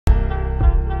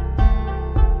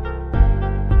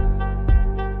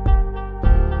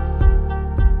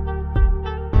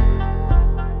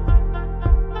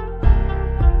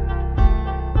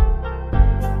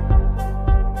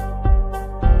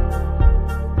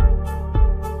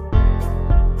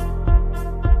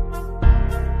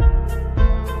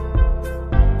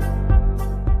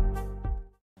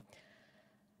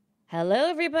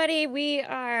everybody. We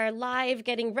are live,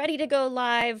 getting ready to go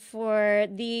live for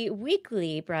the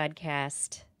weekly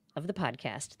broadcast of the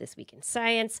podcast, This Week in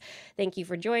Science. Thank you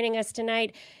for joining us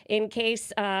tonight. In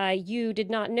case you did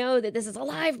not know that this is a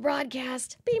live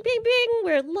broadcast, bing, bing, bing,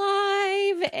 we're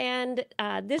live, and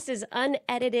this is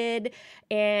unedited,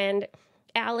 and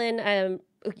Alan,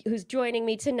 who's joining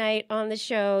me tonight on the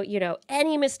show,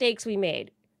 any mistakes we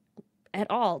made at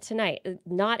all tonight,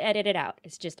 not edited out.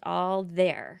 It's just all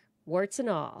there, warts and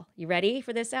all. You ready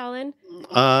for this, Alan?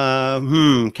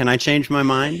 Can I change my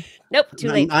mind? Nope, too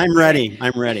late. I'm ready.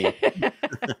 I'm ready.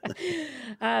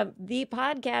 The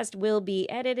podcast will be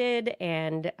edited,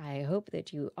 and I hope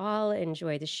that you all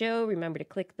enjoy the show. Remember to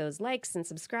click those likes and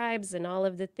subscribes and all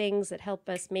of the things that help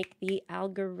us make the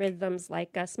algorithms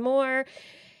like us more.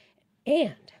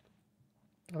 And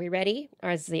are we ready?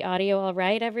 Is the audio all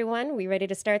right, everyone? We ready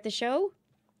to start the show?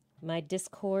 My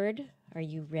Discord, are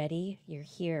you ready? You're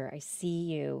here. I see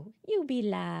you. You be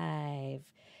live.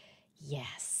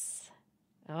 Yes.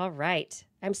 All right.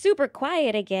 I'm super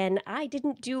quiet again. I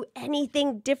didn't do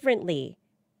anything differently.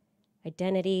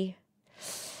 Identity.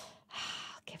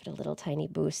 I'll give it a little tiny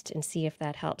boost and see if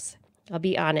that helps. I'll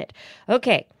be on it.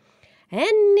 Okay.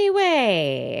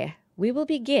 Anyway, we will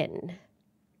begin.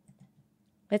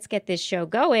 Let's get this show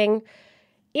going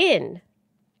in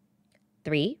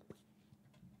 3,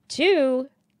 2.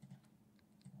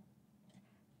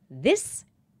 This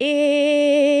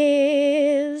is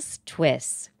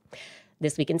TWIS.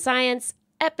 This Week in Science,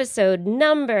 episode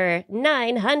number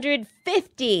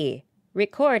 950,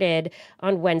 recorded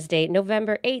on Wednesday,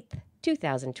 November 8th,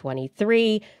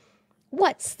 2023.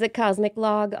 What's the cosmic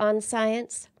log on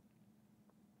science?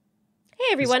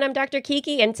 Hey everyone, I'm Dr.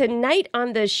 Kiki, and tonight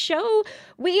on the show,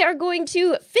 we are going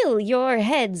to fill your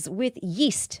heads with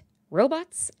yeast,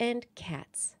 robots, and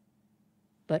cats.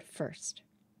 But first,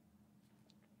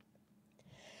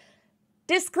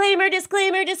 disclaimer,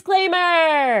 disclaimer,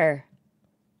 disclaimer!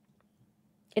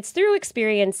 It's through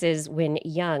experiences when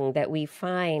young that we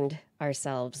find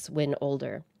ourselves when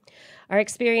older. Our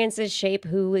experiences shape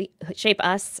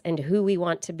us and who we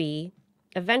want to be,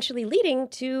 eventually leading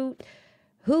to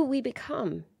who we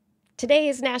become. Today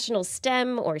is National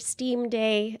STEM or STEAM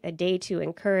Day, a day to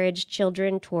encourage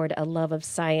children toward a love of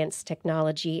science,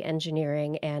 technology,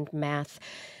 engineering, and math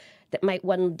that might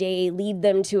one day lead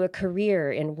them to a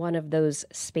career in one of those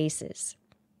spaces.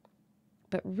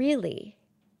 But really,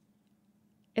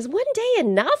 is one day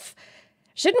enough?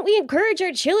 Shouldn't we encourage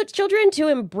our children to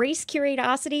embrace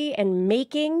curiosity and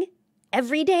making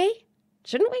every day?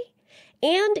 Shouldn't we?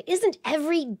 And isn't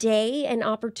every day an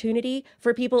opportunity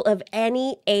for people of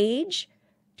any age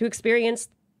to experience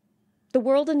the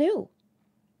world anew,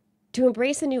 to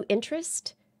embrace a new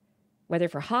interest, whether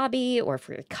for hobby or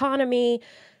for economy?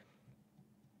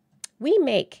 We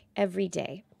make every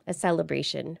day a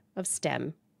celebration of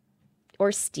STEM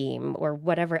or STEAM or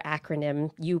whatever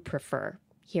acronym you prefer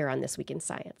here on This Week in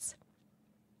Science.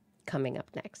 Coming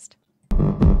up next.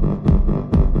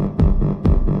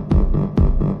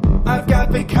 I've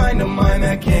got the kind of mind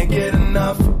that can't get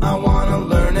enough. I wanna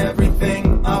learn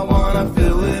everything. I wanna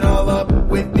fill it all up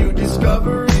with new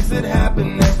discoveries that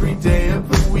happen every day of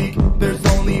the week. There's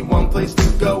only one place to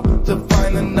go to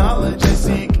find the knowledge I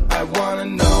seek. I wanna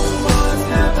know what's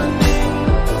happening,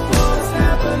 what's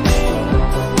happening,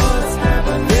 what's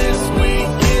happening this week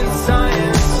in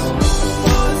science.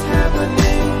 What's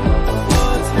happening,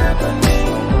 what's happening,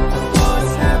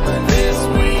 what's happening this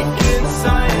week in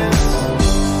science.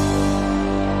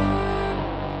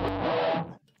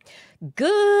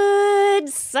 Good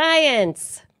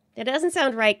science. It doesn't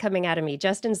sound right coming out of me.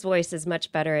 Justin's voice is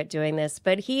much better at doing this,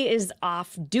 but he is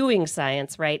off doing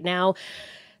science right now.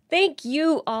 Thank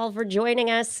you all for joining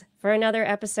us for another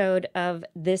episode of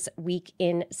This Week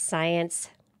in Science.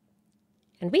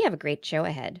 And we have a great show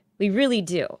ahead. We really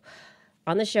do.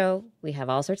 On the show, we have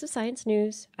all sorts of science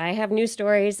news. I have news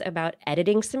stories about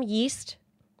editing some yeast,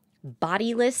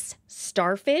 bodiless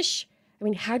starfish. I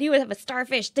mean, how do you have a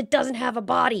starfish that doesn't have a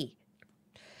body?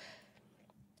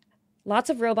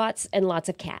 Lots of robots and lots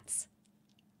of cats.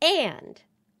 And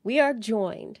we are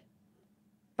joined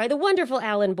by the wonderful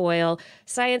Alan Boyle,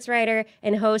 science writer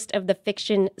and host of the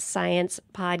Fiction Science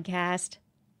podcast.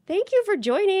 Thank you for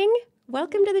joining.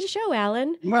 Welcome to the show,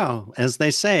 Alan. Well, as they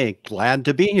say, glad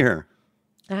to be here.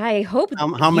 I hope.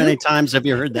 How many times have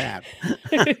you heard that?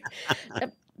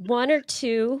 One or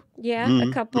two. Yeah,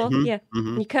 a couple. Yeah.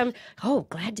 You come. Oh,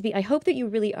 glad to be. I hope that you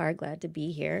really are glad to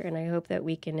be here. And I hope that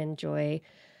we can enjoy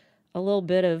a little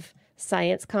bit of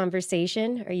science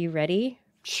conversation. Are you ready?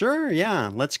 Sure.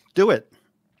 Yeah. Let's do it.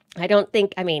 I don't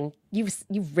think, I mean,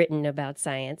 you've written about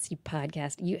science, you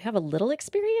podcast, you have a little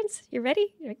experience. You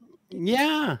ready?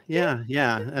 Yeah.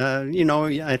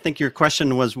 I think your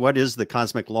question was, what is the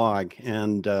cosmic log?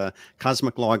 And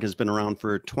cosmic log has been around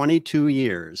for 22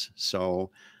 years. So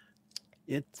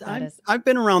I've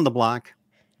been around the block.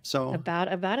 So about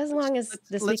as long as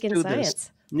This Week in do Science.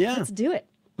 this. Yeah. Let's do it.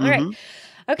 All right.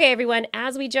 Okay, everyone,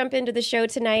 as we jump into the show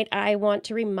tonight, I want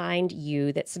to remind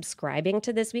you that subscribing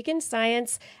to This Week in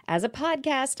Science as a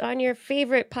podcast on your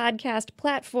favorite podcast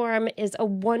platform is a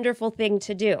wonderful thing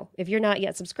to do. If you're not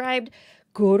yet subscribed,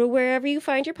 go to wherever you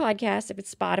find your podcast, if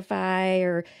it's Spotify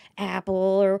or Apple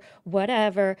or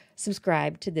whatever,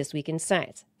 subscribe to This Week in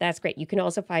Science. That's great. You can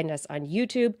also find us on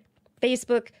YouTube,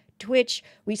 Facebook, Twitch.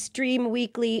 We stream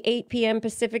weekly, 8 p.m.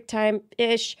 Pacific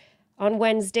time-ish on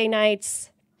Wednesday nights.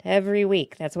 Every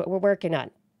week. That's what we're working on.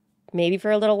 Maybe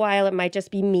for a little while, it might just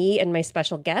be me and my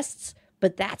special guests,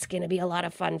 but that's going to be a lot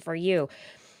of fun for you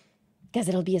because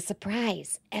it'll be a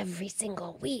surprise every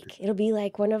single week. It'll be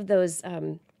like one of those,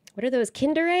 what are those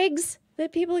Kinder eggs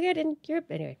that people get in Europe?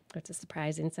 Anyway, that's a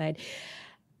surprise inside.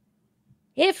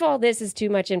 If all this is too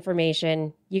much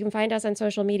information, you can find us on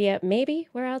social media. Maybe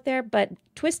we're out there, but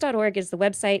TWIS.org is the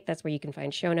website. That's where you can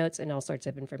find show notes and all sorts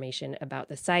of information about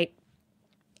the site.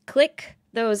 Click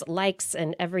those likes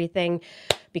and everything,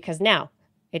 because now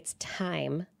it's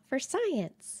time for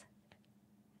science.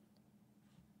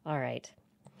 All right.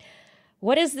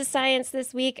 What is the science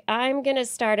this week? I'm going to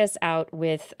start us out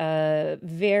with a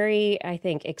very, I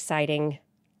think, exciting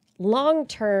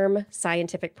long-term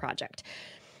scientific project.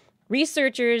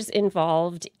 Researchers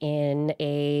involved in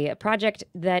a project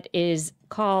that is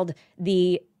called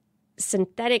the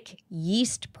Synthetic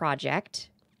Yeast Project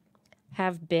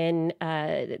have been,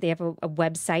 they have a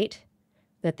website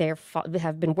that they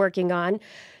have been working on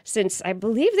since I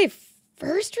believe they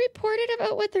first reported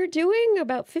about what they're doing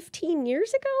about 15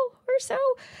 years ago or so.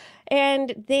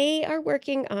 And they are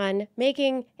working on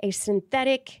making a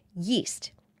synthetic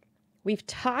yeast. We've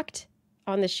talked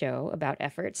on the show about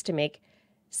efforts to make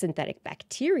synthetic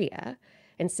bacteria,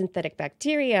 and synthetic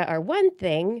bacteria are one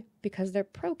thing because they're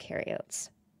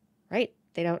prokaryotes, right?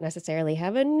 They don't necessarily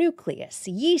have a nucleus.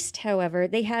 Yeast, however,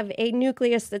 they have a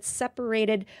nucleus that's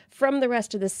separated from the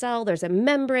rest of the cell. There's a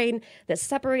membrane that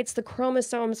separates the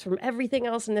chromosomes from everything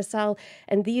else in the cell.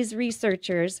 And these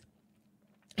researchers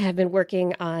have been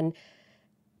working on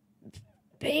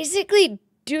basically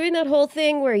doing that whole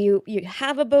thing where you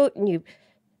have a boat and you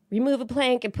remove a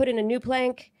plank and put in a new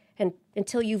plank and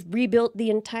until you've rebuilt the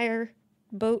entire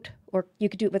boat. Or you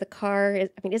could do it with a car. I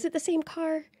mean, is it the same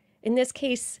car? In this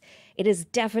case, it is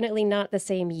definitely not the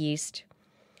same yeast,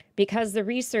 because the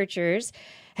researchers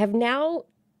they've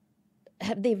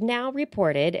now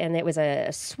reported, and it was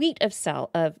a suite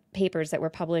of papers that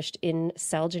were published in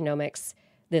Cell Genomics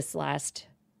this last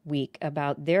week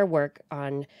about their work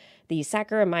on the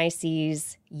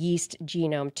Saccharomyces yeast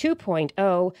genome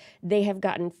 2.0. They have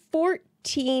gotten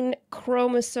 14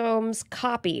 chromosomes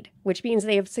copied, which means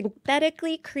they have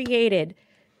synthetically created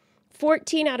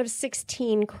 14 out of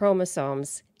 16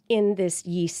 chromosomes in this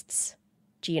yeast's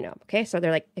genome. Okay, so they're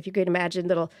like, if you could imagine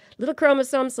little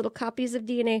chromosomes, little copies of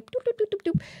DNA,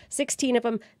 16 of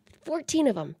them, 14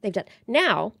 of them they've done.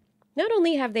 Now, not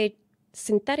only have they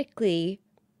synthetically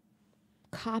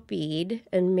copied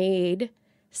and made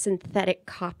synthetic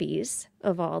copies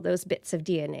of all those bits of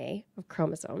DNA, of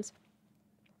chromosomes,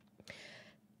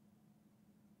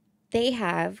 they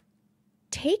have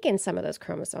taken some of those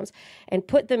chromosomes and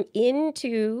put them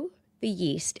into the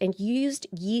yeast and used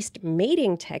yeast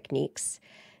mating techniques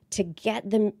to get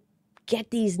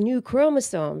these new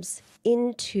chromosomes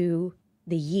into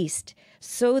the yeast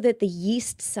so that the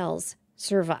yeast cells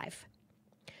survive.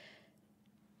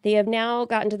 They have now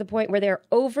gotten to the point where they're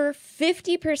over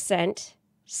 50%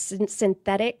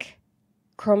 synthetic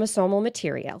chromosomal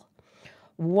material.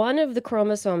 One of the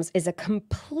chromosomes is a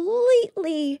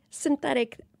completely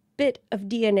synthetic bit of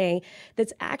DNA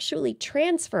that's actually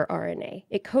transfer RNA.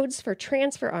 It codes for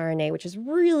transfer RNA, which is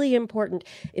really important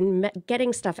in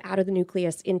getting stuff out of the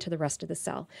nucleus into the rest of the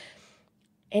cell.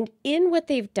 And in what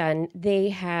they've done,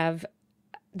 they've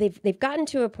gotten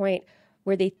to a point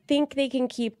where they think they can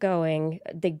keep going.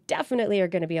 They definitely are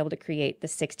going to be able to create the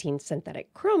 16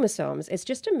 synthetic chromosomes. It's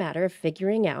just a matter of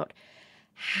figuring out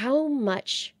how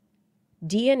much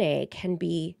DNA can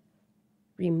be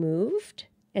removed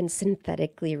and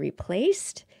synthetically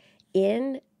replaced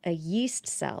in a yeast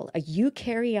cell, a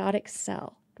eukaryotic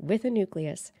cell with a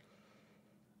nucleus,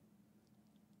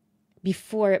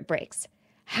 before it breaks.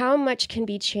 How much can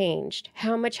be changed?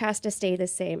 How much has to stay the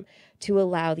same to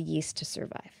allow the yeast to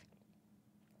survive?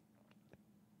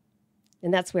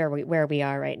 And that's where we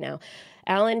are right now.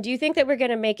 Alan, do you think that we're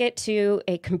going to make it to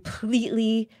a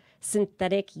completely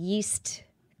synthetic yeast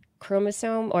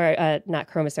chromosome, or not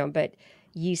chromosome, but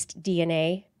yeast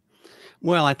DNA?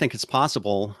 Well, I think it's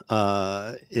possible.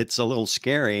 It's a little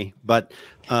scary, but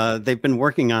they've been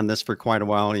working on this for quite a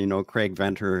while. You know, Craig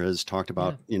Venter has talked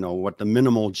about, you know, what the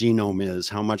minimal genome is,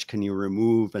 how much can you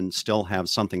remove and still have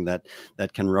something that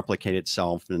can replicate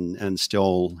itself and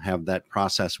still have that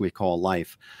process we call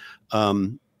life.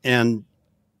 And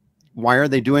why are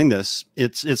they doing this?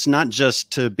 It's not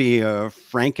just to be a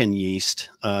Franken yeast.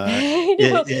 I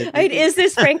know. Is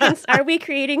this Frankenstein? Are we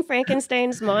creating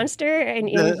Frankenstein's monster in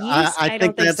yeast? I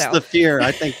don't think think that's so. the fear.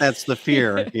 I think that's the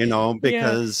fear, you know,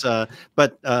 because,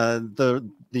 but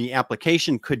the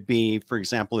application could be, for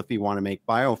example, if you want to make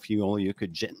biofuel, you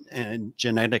could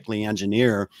genetically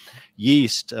engineer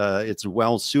yeast. It's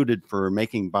well suited for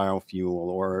making biofuel,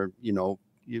 or, you know,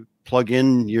 you plug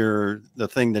in the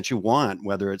thing that you want,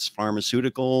 whether it's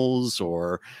pharmaceuticals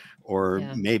or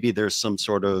maybe there's some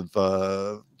sort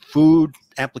of food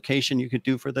application you could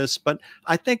do for this. But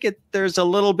I think there's a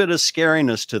little bit of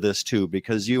scariness to this too,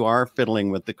 because you are fiddling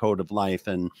with the code of life,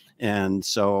 and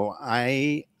so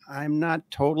I'm not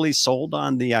totally sold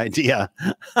on the idea.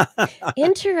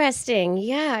 Interesting.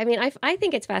 Yeah. I mean, I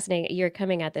think it's fascinating. You're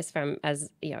coming at this from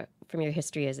your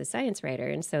history as a science writer,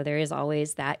 and so there is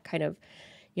always that kind of,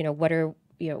 you know,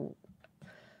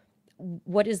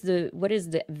 what is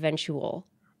the eventual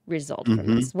result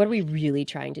from this? What are we really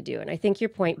trying to do? And I think your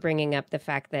point, bringing up the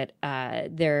fact that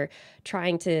they're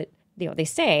trying to, you know, they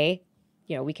say,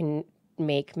 you know, we can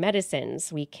make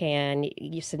medicines, we can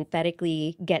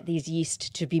synthetically get these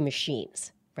yeast to be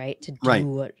machines, right? To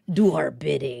do our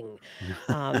bidding.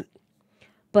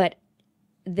 But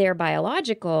they're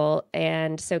biological,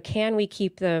 and so can we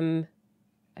keep them?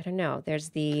 I don't know. There's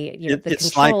the, you know, the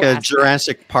it's like a aspect.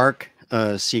 Jurassic Park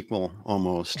sequel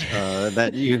almost,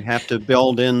 that you have to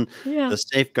build in the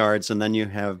safeguards, and then you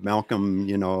have Malcolm,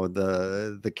 you know,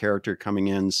 the character coming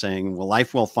in saying, well,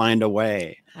 life will find a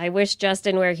way. I wish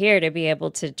Justin were here to be able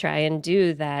to try and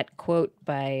do that quote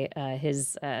by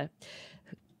that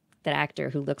actor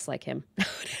who looks like him.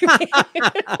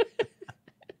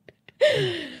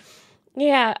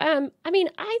 Yeah. I mean,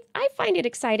 I find it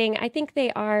exciting. I think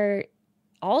they are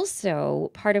also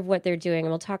part of what they're doing, and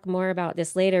we'll talk more about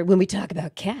this later when we talk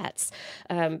about cats,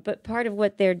 but part of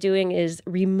what they're doing is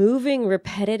removing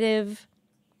repetitive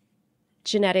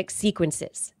genetic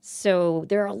sequences. So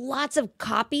there are lots of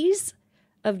copies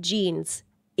of genes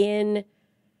in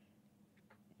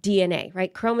DNA,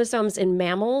 right? Chromosomes in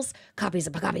mammals, copies.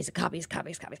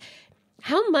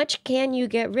 How much can you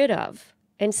get rid of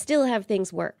and still have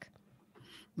things work?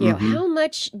 You know, how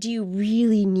much do you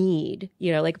really need?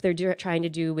 You know, like they're trying to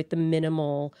do with the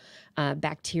minimal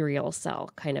bacterial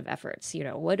cell kind of efforts. You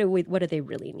know, what do they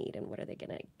really need, and what are they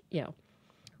going to, you know,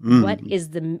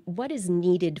 what is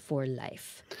needed for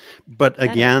life? But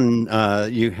again,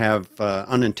 you have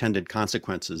unintended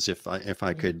consequences. If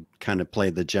I could kind of play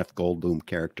the Jeff Goldblum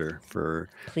character for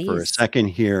a second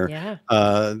here,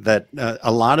 that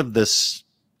a lot of this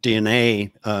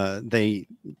DNA, they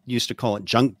used to call it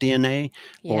junk DNA,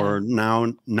 or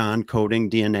now non-coding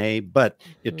DNA, but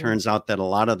it turns out that a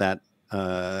lot of that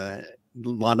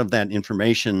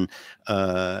information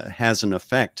has an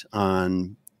effect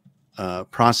on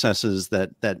processes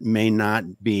that may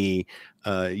not be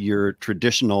your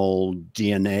traditional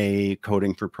DNA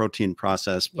coding for protein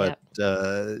process, but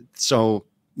so,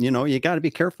 you know, you got to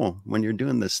be careful when you're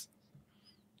doing this.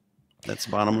 That's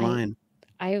the bottom line.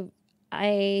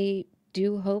 I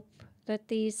do hope that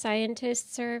these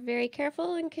scientists are very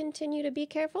careful and continue to be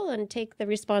careful and take the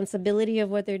responsibility of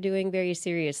what they're doing very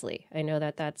seriously. I know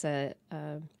that that's a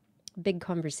big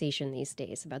conversation these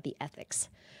days about the ethics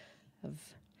of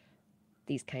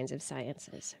these kinds of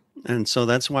sciences. And so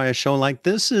that's why a show like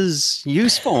this is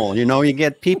useful. You know, you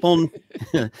get people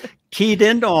keyed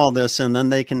into all this, and then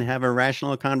they can have a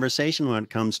rational conversation when it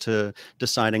comes to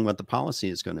deciding what the policy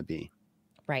is going to be.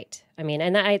 Right. I mean,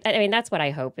 and I mean, that's what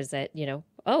I hope, is that, you know,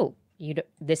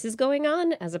 this is going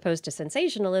on, as opposed to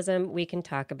sensationalism. We can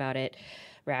talk about it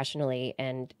rationally.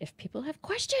 And if people have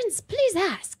questions, please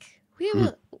ask. We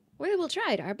will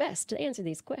try our best to answer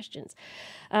these questions.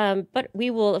 But we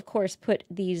will, of course, put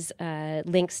these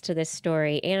links to this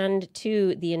story and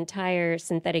to the entire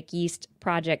synthetic yeast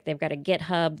project. They've got a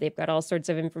GitHub. They've got all sorts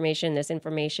of information. This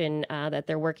information that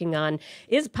they're working on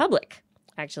is public.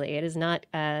 Actually, it is not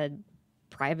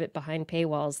private behind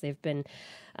paywalls. They've been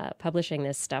publishing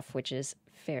this stuff, which is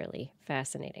fairly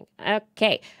fascinating.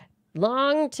 Okay,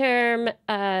 long-term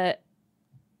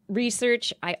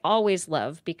research I always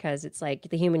love because it's like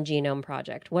the Human Genome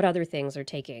Project. What other things are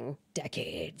taking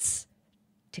decades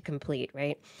to complete,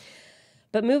 right?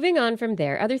 But moving on from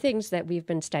there, other things that we've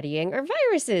been studying are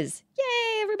viruses.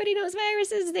 Yay, everybody knows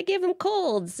viruses. They give them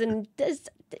colds and does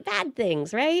bad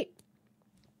things, right?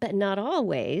 But not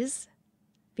always,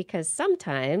 because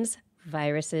sometimes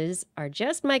viruses are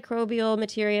just microbial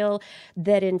material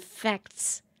that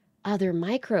infects other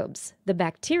microbes, the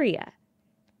bacteria.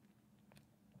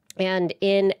 And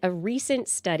in a recent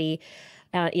study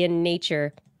in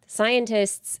Nature,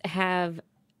 scientists have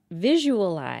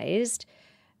visualized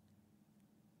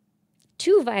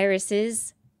 2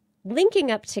 viruses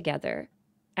linking up together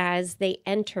as they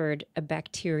entered a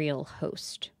bacterial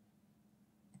host,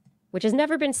 which has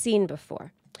never been seen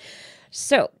before.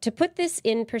 So to put this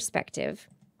in perspective,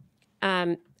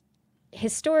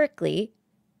 historically,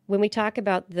 when we talk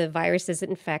about the viruses that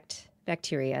infect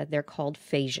bacteria, they're called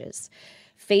phages.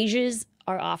 Phages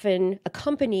are often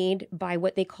accompanied by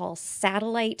what they call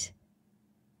satellite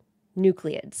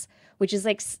nucleids, which is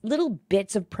like little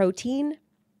bits of protein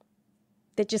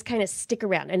that just kind of stick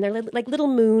around. And they're like little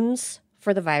moons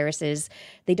for the viruses.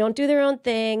 They don't do their own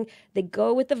thing. They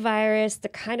go with the virus. They're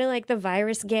kind of like the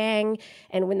virus gang.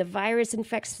 And when the virus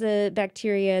infects the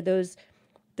bacteria, those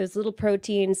little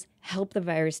proteins help the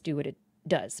virus do what it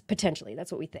does, potentially.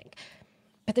 That's what we think.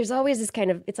 But there's always this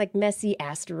kind of, it's like messy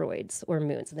asteroids or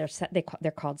moons, and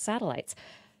they're called satellites.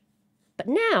 But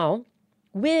now,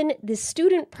 when the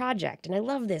student project, and I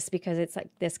love this because it's like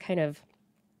this kind of,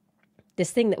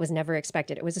 this thing that was never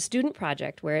expected. It was a student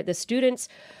project where the students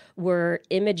were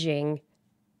imaging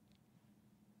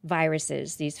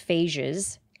viruses, these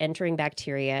phages entering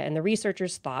bacteria, and the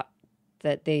researchers thought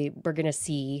that they were going to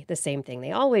see the same thing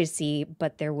they always see,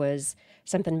 but there was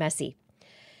something messy.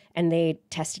 And they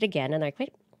tested again, and they're like,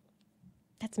 wait,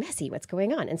 that's messy. What's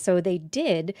going on? And so they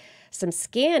did some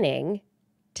scanning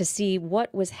to see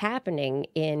what was happening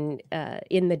in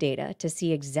the data, to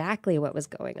see exactly what was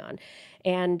going on.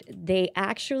 And they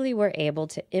actually were able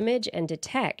to image and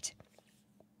detect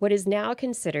what is now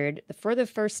considered, for the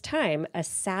first time, a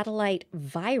satellite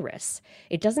virus.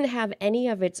 It doesn't have any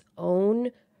of its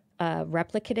own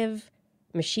replicative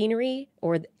machinery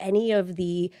or any of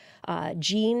the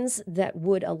genes that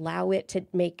would allow it to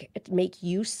make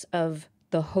use of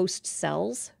the host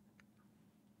cells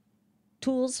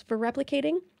tools for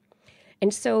replicating.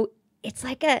 And so it's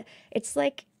like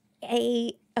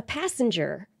a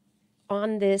passenger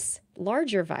on this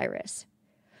larger virus.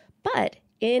 But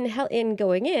in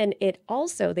going in, it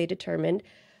also, they determined,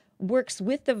 works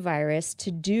with the virus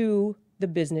to do the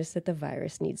business that the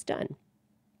virus needs done.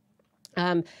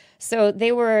 So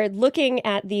they were looking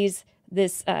at these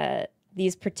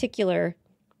particular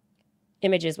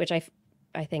images, which I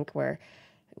think were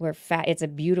it's a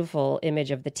beautiful image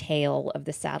of the tail of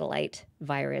the satellite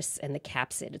virus and the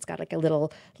capsid. It's got like a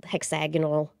little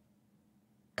hexagonal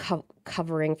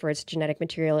covering for its genetic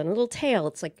material and a little tail.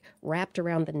 It's like wrapped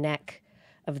around the neck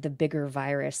of the bigger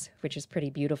virus, which is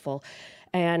pretty beautiful.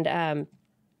 And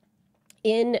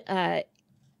in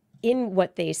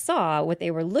what they saw, what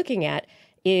they were looking at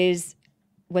is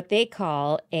what they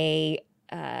call this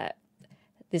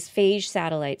phage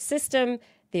satellite system.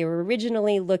 They were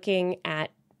originally looking at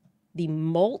the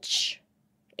mulch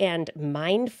and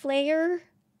mind flayer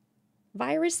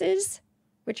viruses,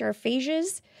 which are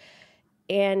phages.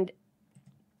 And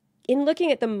in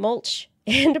looking at the mulch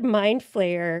and mind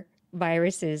flayer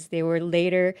viruses, they were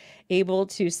later able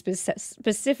to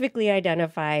specifically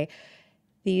identify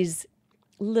these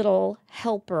little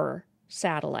helper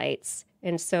satellites.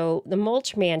 And so the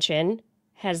mulch mansion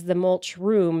has the mulch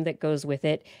room that goes with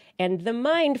it, and the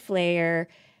mind flayer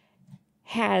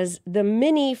has the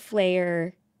mini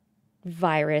flayer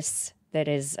virus that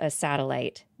is a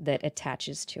satellite that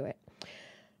attaches to it.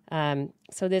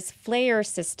 So this flayer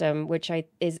system, which I'm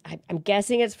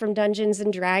guessing it's from Dungeons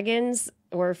and Dragons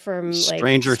or from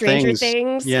Stranger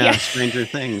Things. Yeah, Stranger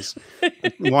Things.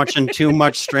 Watching too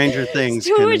much Stranger Things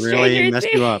can really mess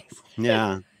you up.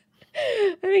 Yeah.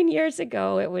 I mean, years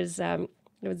ago it was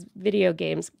video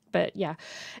games, but yeah.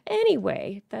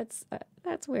 Anyway, that's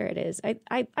where it is.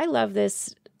 I love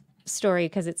this story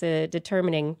because it's a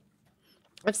determining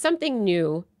of something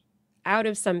new out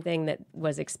of something that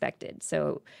was expected.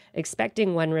 So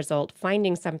expecting one result,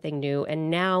 finding something new, and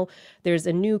now there's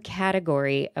a new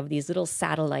category of these little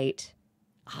satellite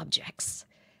objects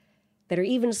that are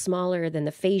even smaller than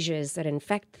the phages that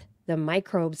infect the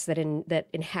microbes that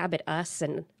inhabit us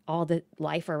and all the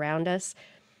life around us.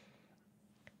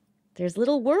 There's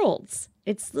little worlds.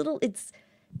 It's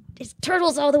It's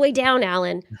turtles all the way down,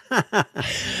 Alan.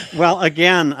 Well,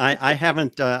 again, I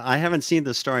haven't seen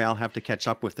the story. I'll have to catch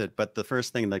up with it. But the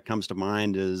first thing that comes to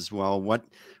mind is, well,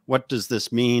 what does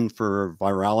this mean for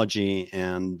virology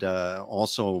and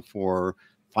also for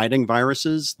fighting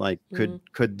viruses? Like,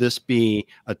 could this be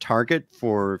a target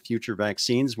for future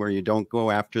vaccines where you don't go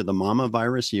after the mama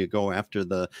virus, you go after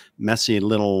the messy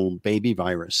little baby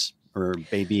virus or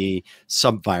baby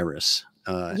subvirus?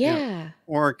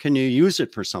 Or can you use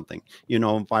it for something? You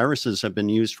know, viruses have been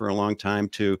used for a long time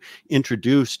to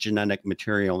introduce genetic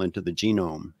material into the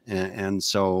genome. And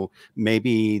so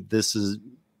maybe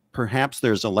perhaps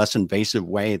there's a less invasive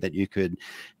way that you could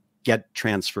get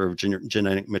transfer of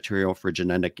genetic material for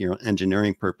genetic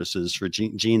engineering purposes for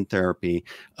gene therapy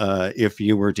if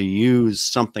you were to use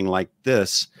something like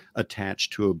this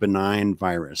attached to a benign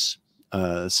virus,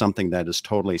 something that is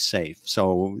totally safe.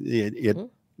 So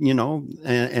you know,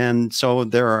 and so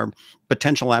there are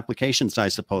potential applications, I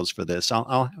suppose, for this.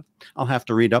 I'll have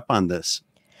to read up on this,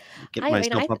 get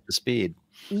myself up to speed.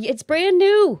 It's brand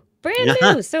new.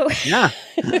 So we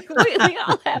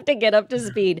all have to get up to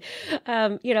speed.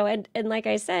 You know, and like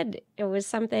I said, it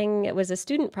was a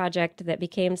student project that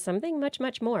became something much,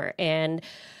 much more. And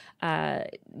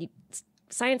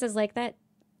science is like that.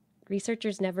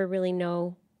 Researchers never really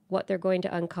know what they're going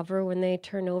to uncover when they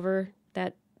turn over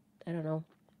that, I don't know,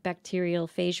 bacterial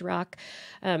phage rock.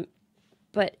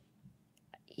 But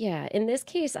yeah, in this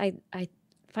case, I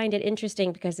find it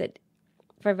interesting because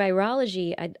for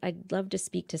virology, I'd love to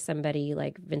speak to somebody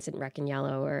like Vincent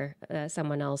Racaniello or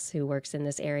someone else who works in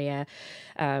this area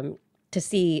to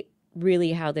see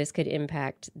really how this could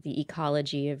impact the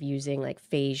ecology of using like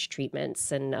phage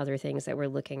treatments and other things that we're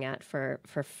looking at for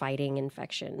fighting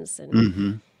infections.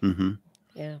 And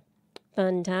yeah.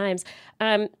 Fun times.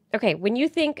 Okay, when you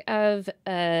think of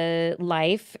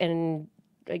life, and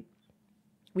like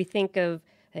we think of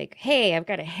like, hey, I've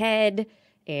got a head,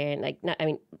 and like,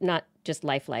 not just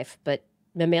life, but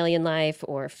mammalian life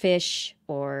or fish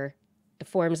or the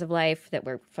forms of life that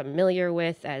we're familiar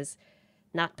with as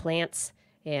not plants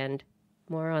and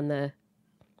more on the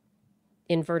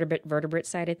vertebrate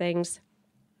side of things.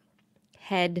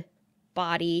 Head,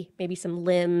 body, maybe some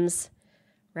limbs,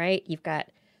 right? You've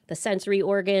got the sensory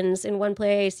organs in one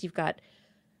place. You've got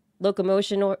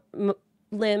locomotion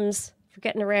limbs for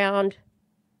getting around.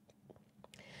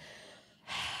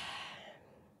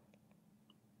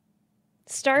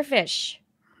 Starfish.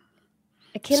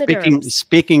 Echinoderms.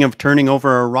 Speaking of turning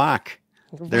over a rock,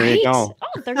 there you go.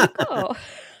 Oh, there you go.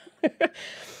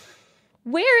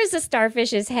 Where is a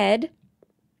starfish's head?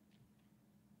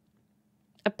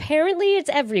 Apparently, it's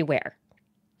everywhere.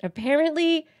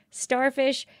 Apparently,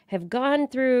 starfish have gone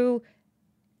through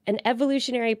an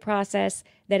evolutionary process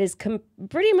that has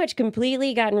pretty much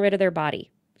completely gotten rid of their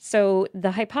body. So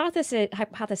the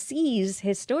hypotheses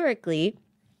historically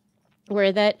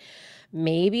were that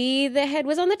maybe the head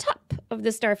was on the top of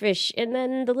the starfish, and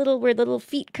then where the little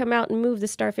feet come out and move the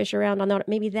starfish around on that.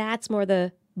 Maybe that's more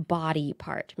the body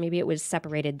part. Maybe it was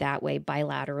separated that way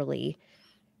bilaterally.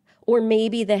 Or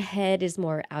maybe the head is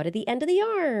more out at the end of the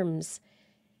arms,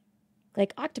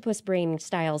 like octopus brain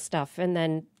style stuff, and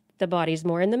then the body's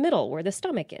more in the middle where the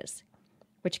stomach is,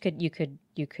 which you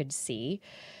could see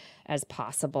as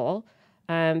possible.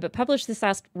 But published this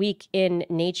last week in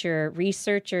Nature,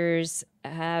 researchers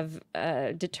have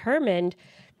determined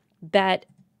that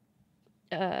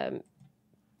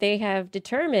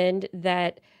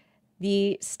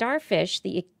the starfish,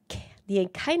 the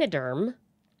echinoderm,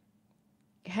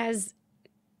 has,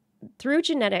 through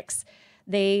genetics,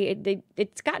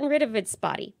 it's gotten rid of its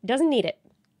body. Doesn't need it.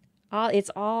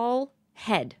 It's all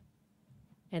head.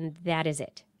 And that is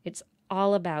it. It's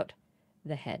all about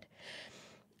the head.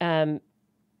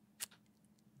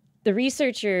 The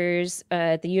researchers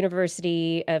at the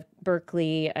University of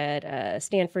Berkeley, at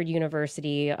Stanford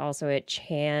University, also at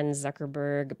Chan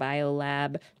Zuckerberg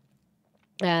Biolab,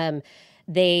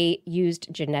 they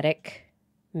used genetic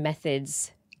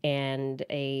methods and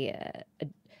a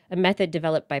method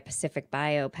developed by Pacific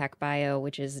Bio, PacBio,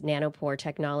 which is nanopore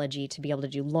technology, to be able to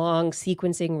do long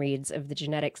sequencing reads of the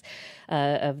genetics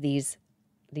of these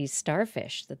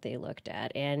starfish that they looked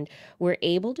at. And we're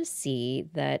able to see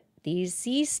that these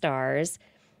sea stars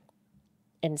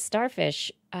and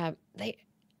starfish,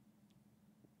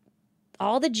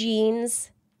 all the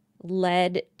genes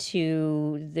led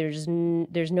to there's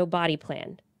no body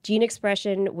plan. Gene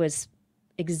expression was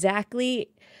exactly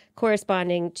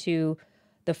corresponding to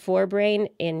the forebrain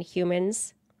in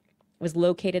humans, was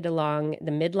located along the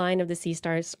midline of the sea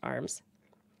star's arms,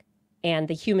 and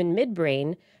the human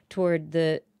midbrain toward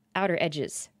the outer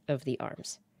edges of the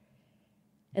arms.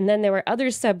 And then there were other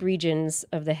subregions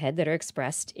of the head that are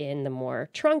expressed in the more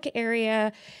trunk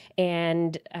area.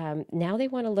 And now they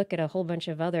want to look at a whole bunch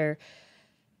of other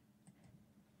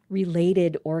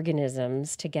related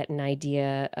organisms to get an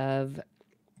idea of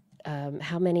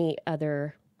how many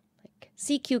other like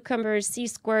sea cucumbers, sea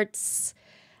squirts,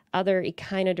 other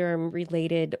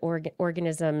echinoderm-related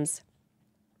organisms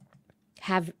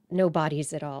have no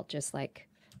bodies at all, just like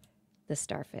the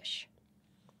starfish.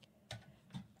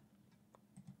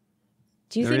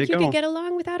 Do you think you could get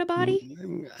along without a body?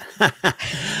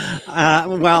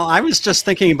 Well, I was just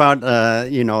thinking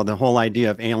about, you know, the whole idea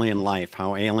of alien life,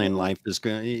 how alien life is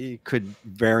could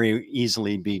very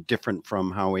easily be different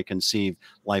from how we conceive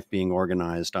life being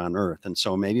organized on Earth. And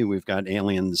so maybe we've got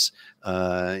aliens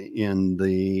in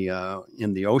the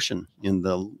ocean, in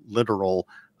the littoral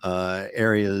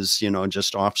areas, you know,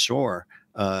 just offshore,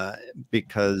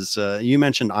 because you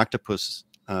mentioned octopus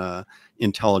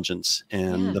intelligence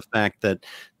and the fact that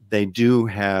they do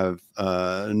have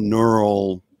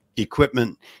neural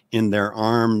equipment in their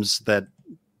arms that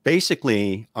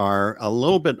basically are a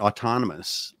little bit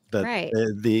autonomous. That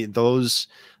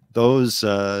those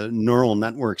neural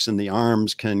networks in the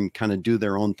arms can kind of do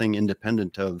their own thing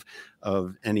independent of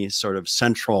any sort of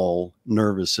central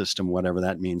nervous system, whatever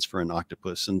that means for an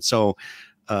octopus. And so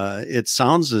it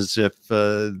sounds as if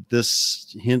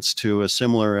this hints to a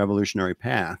similar evolutionary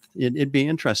path. It'd be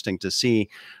interesting to see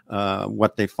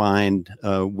what they find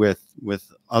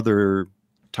with other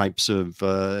types of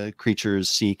creatures,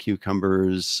 sea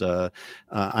cucumbers.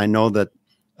 I know that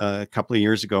a couple of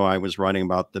years ago, I was writing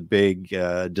about the big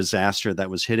disaster that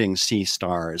was hitting sea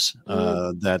stars,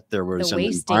 that there was an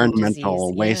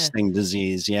environmental wasting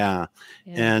disease. Yeah.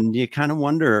 And you kind of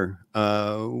wonder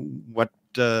what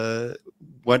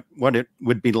it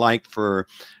would be like for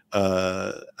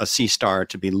a sea star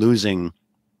to be losing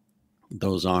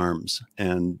those arms,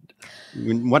 and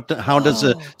how does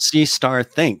a sea star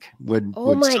think? Would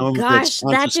some of its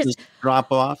consciousness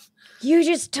drop off? You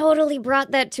just totally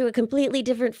brought that to a completely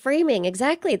different framing.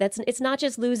 Exactly. It's not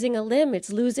just losing a limb,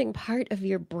 it's losing part of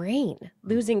your brain,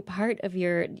 losing part of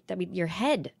your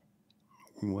head.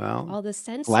 Well, all the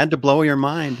sense. Glad to blow your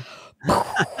mind.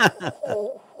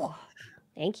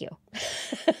 Thank you.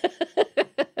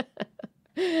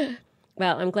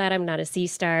 Well, I'm glad I'm not a sea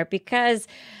star because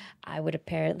I would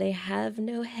apparently have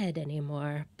no head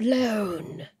anymore.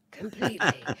 Blown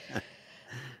completely.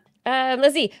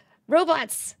 Let's see.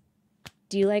 Robots.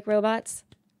 Do you like robots?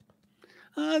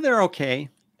 They're okay.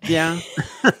 Yeah.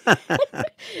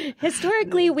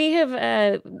 Historically, we've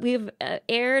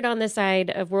erred on the side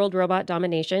of world robot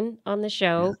domination on the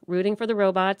show, rooting for the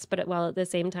robots, but while at the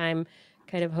same time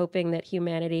kind of hoping that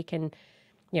humanity can,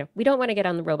 you know, we don't want to get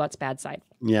on the robots' bad side.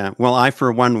 Yeah. Well, I,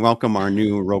 for one, welcome our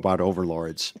new robot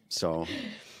overlords. So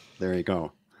there you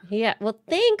go. Yeah. Well,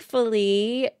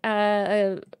 thankfully,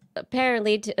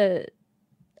 apparently,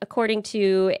 according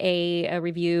to a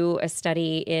review, a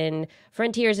study in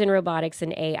Frontiers in Robotics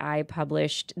and AI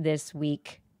published this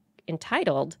week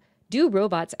entitled, Do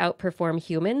Robots Outperform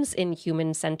Humans in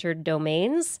Human-Centered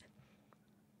Domains?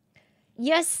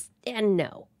 Yes and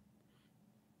no.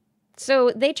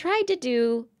 So they tried to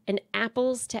do an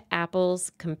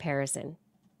apples-to-apples comparison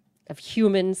of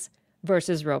humans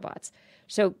versus robots.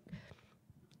 So,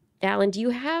 Alan, do you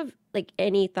have like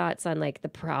any thoughts on like the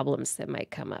problems that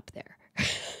might come up there?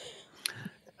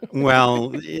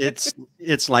 Well, it's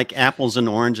like apples and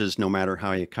oranges, no matter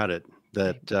how you cut it.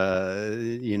 That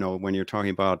you know, when you're talking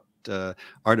about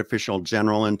artificial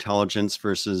general intelligence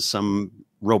versus some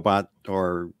robot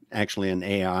or actually an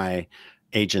AI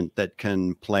agent that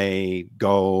can play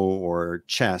Go or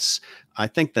chess, I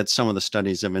think that some of the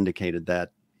studies have indicated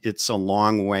that it's a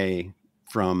long way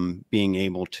from being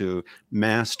able to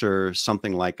master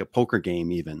something like a poker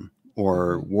game even,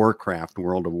 or Warcraft,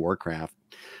 World of Warcraft,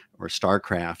 or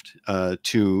StarCraft,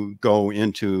 to go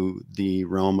into the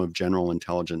realm of general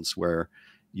intelligence where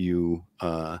you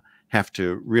have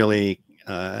to really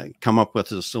come up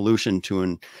with a solution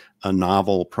to a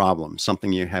novel problem,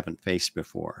 something you haven't faced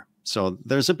before. So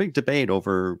there's a big debate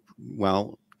over,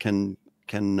 well, can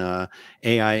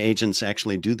AI agents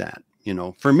actually do that? You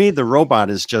know, for me, the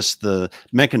robot is just the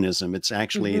mechanism. It's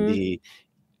actually the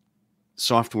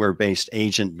software-based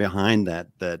agent behind that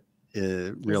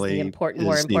really is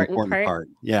the more important part.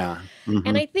 Yeah.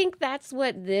 And I think that's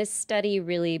what this study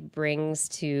really brings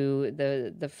to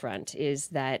the front, is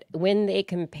that when they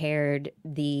compared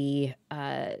the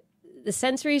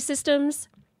sensory systems,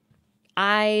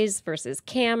 eyes versus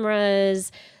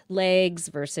cameras, legs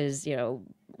versus, you know,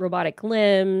 robotic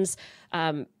limbs,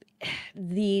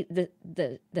 the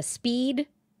speed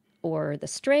or the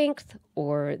strength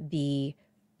or the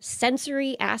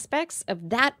sensory aspects of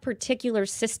that particular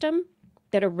system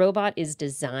that a robot is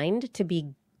designed to be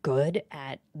good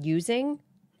at using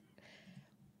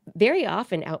very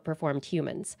often outperformed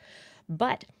humans.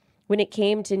 But when it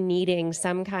came to needing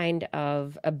some kind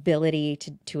of ability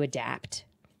to adapt,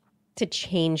 to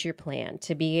change your plan,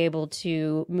 to be able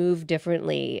to move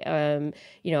differently,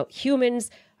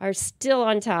 humans are still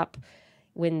on top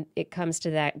when it comes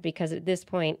to that, because at this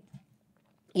point,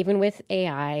 even with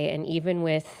AI and even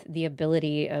with the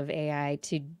ability of AI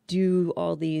to do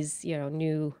all these,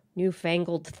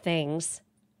 newfangled things,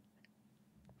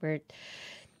 where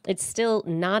it's still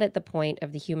not at the point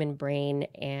of the human brain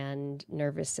and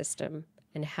nervous system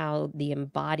and how the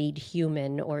embodied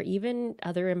human or even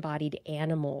other embodied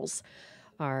animals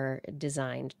are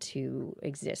designed to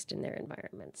exist in their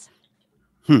environments.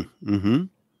 Mm-hmm.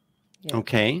 Yeah.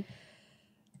 Okay.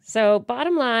 So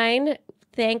bottom line,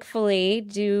 thankfully,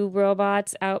 do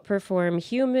robots outperform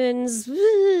humans?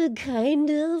 Kind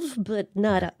of, but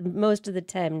not most of the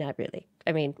time, not really.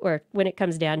 I mean, or when it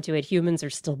comes down to it, humans are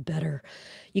still better.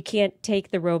 You can't take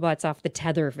the robots off the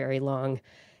tether very long,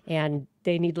 and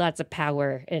they need lots of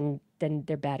power, and then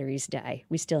their batteries die.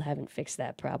 We still haven't fixed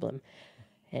that problem.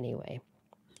 Anyway.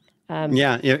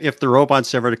 Yeah, if the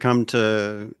robots ever come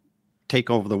to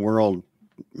take over the world,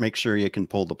 make sure you can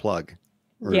pull the plug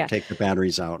or take the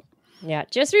batteries out. Yeah,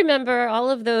 just remember all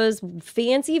of those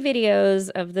fancy videos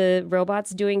of the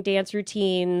robots doing dance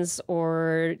routines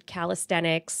or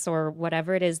calisthenics or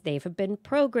whatever it is. They've been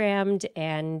programmed,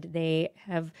 and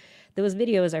those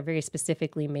videos are very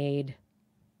specifically made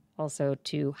also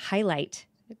to highlight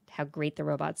how great the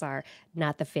robots are,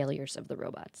 not the failures of the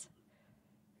robots.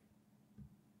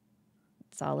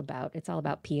 It's all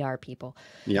about PR, people.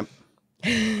 Yep.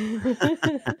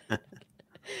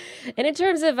 And in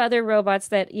terms of other robots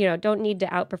that, don't need to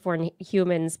outperform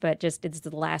humans, but just it's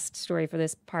the last story for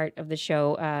this part of the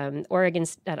show,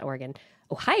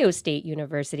 Ohio State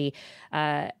University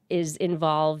is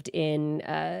involved in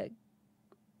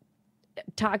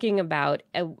talking about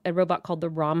a robot called the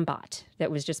Rombot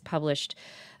that was just published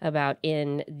about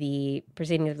in the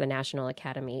Proceedings of the National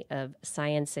Academy of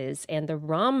Sciences. And the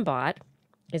Rombot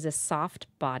is a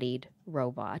soft-bodied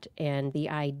robot. And the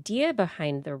idea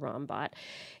behind the Rombot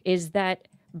is that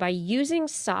by using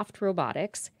soft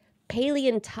robotics,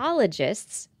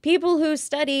 paleontologists, people who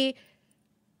study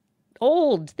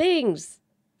old things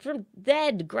from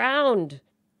dead ground,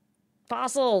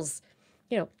 fossils,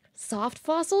 soft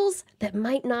fossils that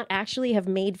might not actually have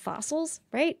made fossils,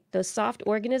 right? Those soft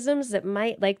organisms that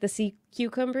might, like the sea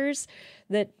cucumbers,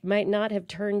 that might not have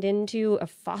turned into a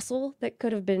fossil that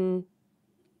could have been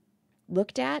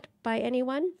looked at by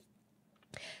anyone,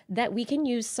 that we can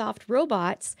use soft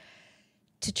robots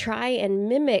to try and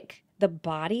mimic the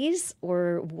bodies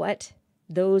or what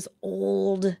those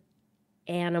old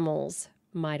animals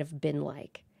might have been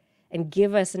like, and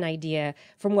give us an idea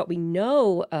from what we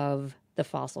know of the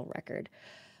fossil record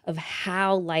of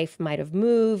how life might have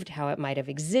moved, how it might have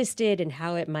existed, and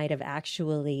how it might have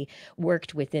actually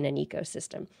worked within an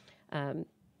ecosystem.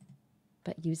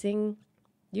 But using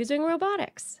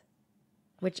robotics,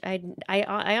 which I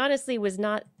honestly was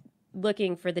not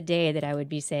looking for the day that I would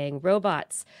be saying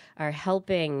robots are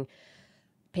helping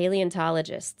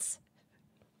paleontologists.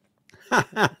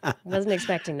 Wasn't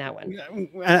expecting that one.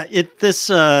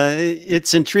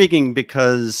 It's intriguing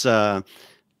because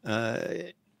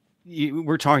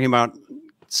we're talking about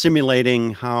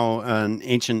simulating how an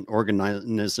ancient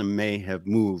organism may have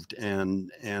moved,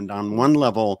 and on one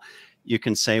level, you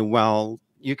can say, well,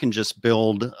 you can just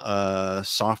build a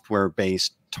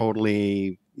software-based,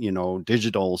 totally,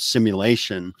 digital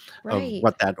simulation of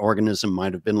what that organism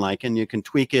might have been like, and you can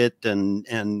tweak it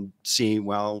and see,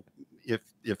 well,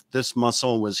 if this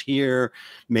muscle was here,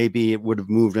 maybe it would have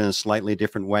moved in a slightly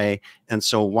different way. And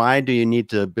so why do you need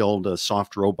to build a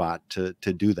soft robot to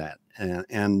do that?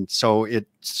 And so it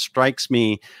strikes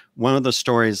me, one of the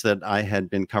stories that I had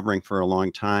been covering for a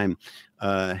long time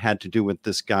had to do with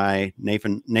this guy,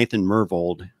 Nathan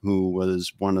Myhrvold, who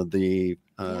was one of the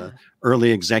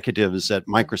early executives at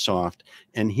Microsoft.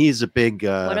 And he's a big...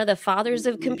 one of the fathers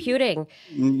of computing.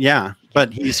 Yeah,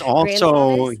 but he's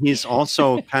also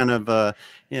kind of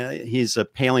he's a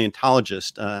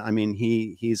paleontologist. I mean,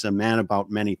 he's a man about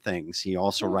many things. He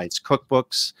also writes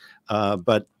cookbooks.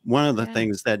 But one of the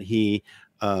things that he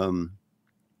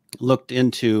looked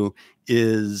into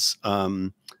is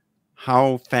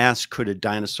how fast could a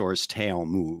dinosaur's tail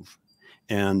move?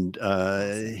 And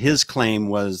his claim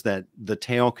was that the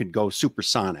tail could go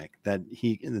supersonic. That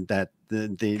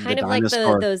the kind of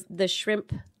dinosaur, like the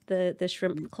shrimp the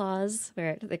shrimp claws,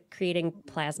 where the creating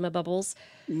plasma bubbles.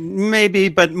 Maybe,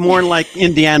 but more like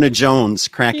Indiana Jones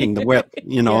cracking the whip,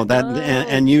 you know, Yeah. that Oh.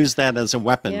 and use that as a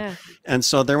weapon. Yeah. And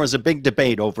so there was a big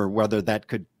debate over whether that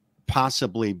could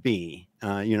possibly be,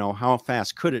 you know, how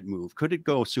fast could it move? Could it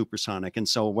go supersonic? And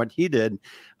so what he did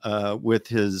with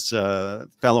his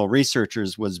fellow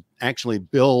researchers was actually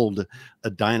build a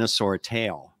dinosaur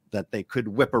tail that they could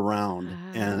whip around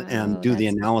and Oh, do the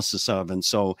that's analysis of. And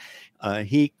so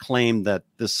he claimed that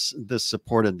this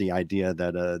supported the idea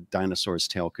that a dinosaur's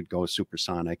tail could go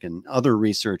supersonic. And other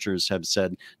researchers have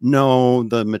said, no,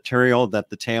 the material that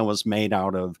the tail was made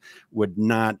out of would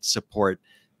not support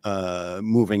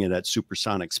moving it at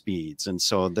supersonic speeds. And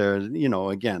so there, you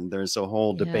know, again, there's a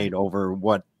whole debate over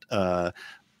what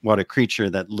a creature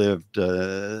that lived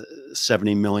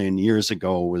 70 million years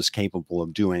ago was capable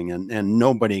of doing. And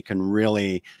nobody can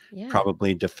really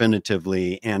probably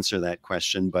definitively answer that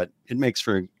question, but it makes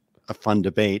for a fun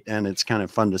debate. And it's kind of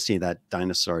fun to see that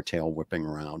dinosaur tail whipping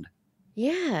around.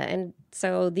 Yeah. And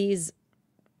so these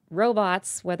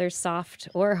robots, whether soft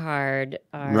or hard,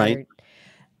 are Right.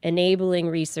 enabling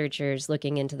researchers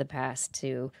looking into the past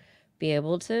to be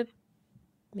able to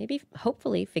maybe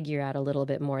hopefully figure out a little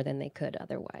bit more than they could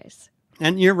otherwise.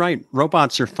 And you're right,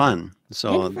 robots are fun.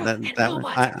 So And robots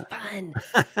are fun.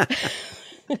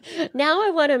 Now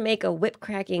I want to make a whip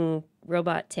cracking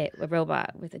robot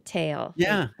with a tail.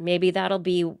 Yeah. And maybe that'll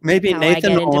be maybe how Nathan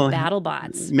I get into will, battle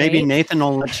bots. maybe right? Nathan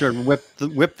will let you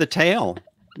whip the tail.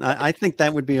 I think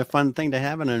that would be a fun thing to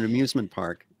have in an amusement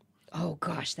park. Oh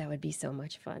gosh, that would be so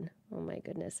much fun. Oh my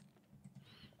goodness.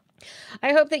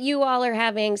 I hope that you all are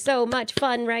having so much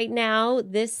fun right now.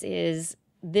 This is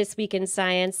This Week in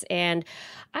Science, and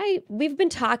we've been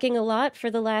talking a lot for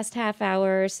the last half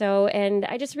hour or so, and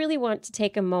I just really want to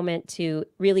take a moment to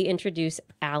really introduce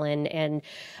Alan and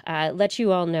let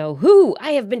you all know who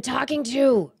I have been talking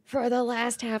to for the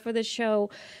last half of the show.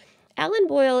 Alan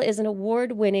Boyle is an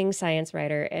award-winning science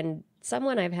writer and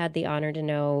someone I've had the honor to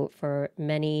know for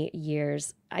many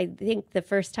years. I think the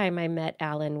first time I met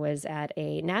Alan was at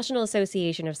a National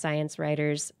Association of Science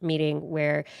Writers meeting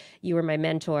where you were my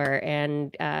mentor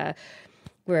and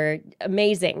were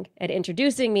amazing at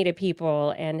introducing me to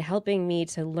people and helping me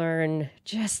to learn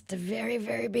just the very,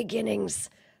 very beginnings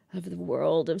of the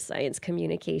world of science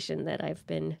communication that I've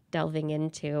been delving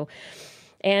into.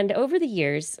 And over the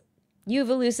years,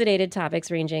 you've elucidated topics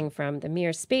ranging from the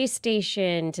Mir space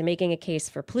station to making a case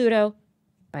for Pluto.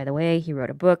 By the way, he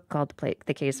wrote a book called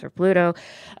The Case for Pluto.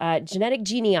 Genetic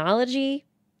genealogy,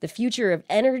 the future of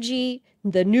energy,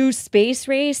 the new space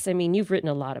race. I mean, you've written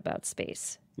a lot about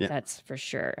space. Yeah. That's for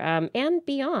sure. And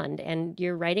beyond. And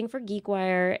you're writing for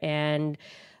GeekWire and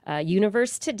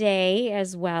Universe Today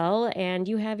as well. And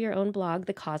you have your own blog,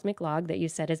 The Cosmic Log, that you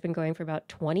said has been going for about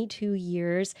 22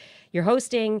 years. You're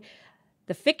hosting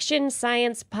the Fiction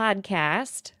Science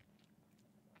Podcast,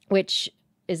 which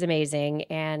is amazing.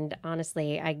 And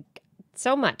honestly,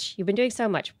 so much. You've been doing so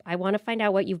much. I want to find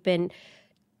out what you've been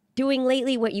doing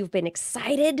lately, what you've been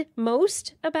excited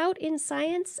most about in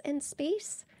science and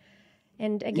space.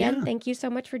 And again, thank you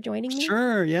so much for joining me.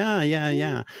 Sure.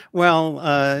 Yeah.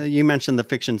 Well, you mentioned the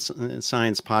Fiction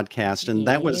Science Podcast, and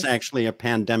that was actually a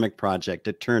pandemic project.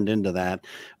 It turned into that.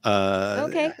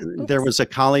 Okay. There was a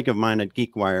colleague of mine at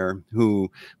GeekWire who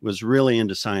was really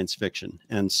into science fiction.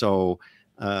 And so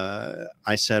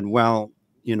I said, well,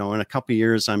 you know, in a couple of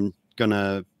years, I'm going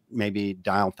to maybe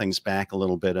dial things back a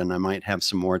little bit and I might have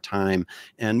some more time.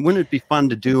 And wouldn't it be fun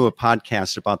to do a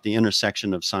podcast about the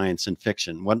intersection of science and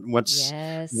fiction? What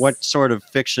sort of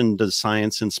fiction does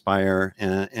science inspire,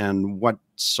 and what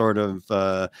sort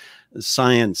of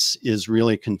science is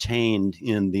really contained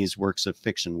in these works of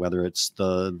fiction, whether it's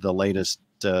the latest,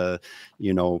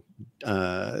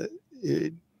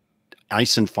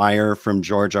 Ice and Fire from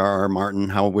George R.R. Martin.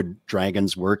 How would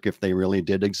dragons work if they really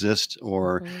did exist?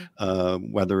 Or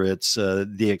whether it's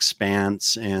The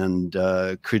Expanse, and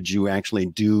could you actually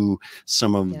do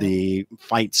some of the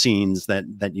fight scenes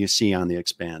that you see on The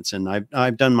Expanse? And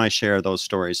I've done my share of those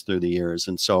stories through the years.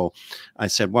 And so I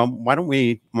said, well, why don't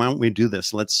we do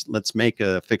this? Let's make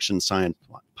a fiction science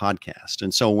podcast.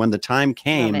 And so when the time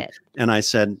came and I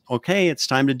said, okay, it's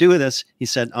time to do this, he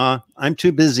said, I'm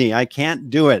too busy. I can't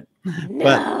do it.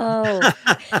 No.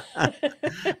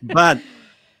 But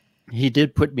he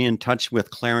did put me in touch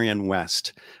with Clarion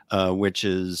West, which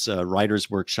is a writer's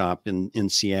workshop in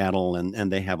Seattle.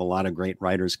 And they have a lot of great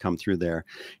writers come through there.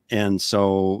 And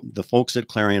so the folks at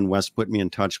Clarion West put me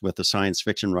in touch with a science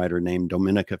fiction writer named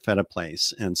Dominica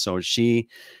Fetaplace. And so she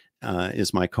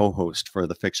is my co-host for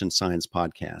the Fiction Science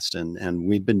podcast, and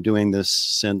we've been doing this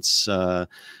since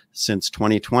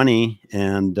 2020,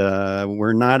 and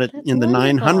we're not in the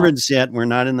 900s yet. We're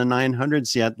not in the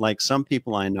 900s yet, like some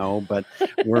people I know, but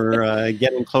we're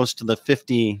getting close to the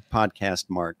 50 podcast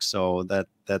mark. So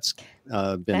that's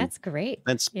great.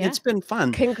 It's been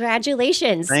fun.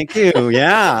 Congratulations. Thank you.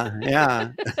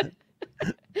 Yeah.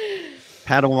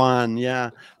 Padawan.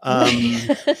 Yeah.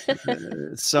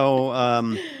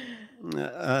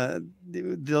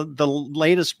 The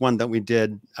latest one that we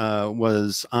did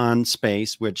was on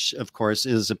space, which of course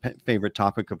is a favorite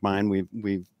topic of mine.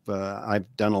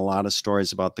 I've done a lot of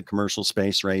stories about the commercial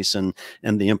space race and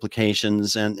the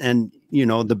implications and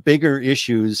the bigger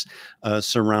issues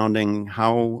surrounding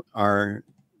how are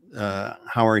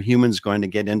humans going to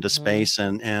get into space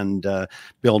and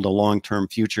build a long-term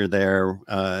future there?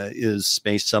 Is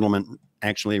space settlement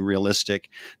actually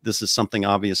realistic? This is something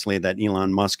obviously that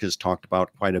Elon Musk has talked about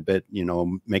quite a bit,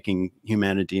 making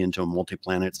humanity into a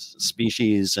multi-planet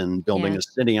species and building a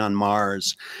city on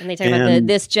Mars. And they talk about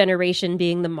this generation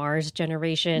being the Mars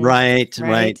generation. Right.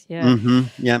 Yeah.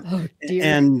 Yeah. Oh, dear.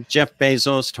 And Jeff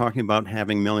Bezos talking about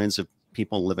having millions of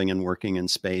people living and working in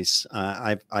space.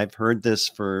 I've heard this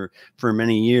for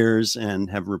many years and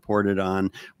have reported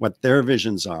on what their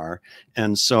visions are.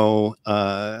 And so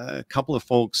a couple of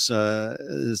folks,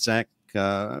 Zach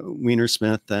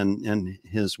Weinersmith and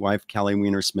his wife Kelly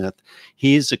Weinersmith,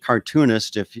 he's a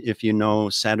cartoonist. If you know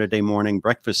Saturday morning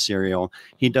breakfast cereal,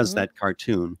 he does that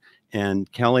cartoon.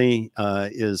 And Kelly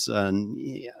is a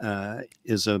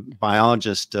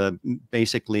biologist,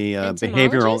 basically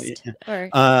behavioral.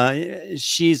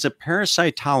 She's a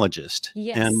parasitologist,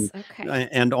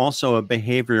 and also a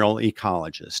behavioral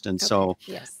ecologist. And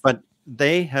but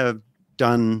they have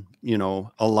done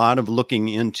a lot of looking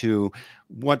into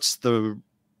what's the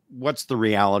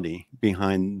reality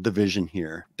behind the vision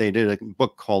here. They did a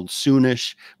book called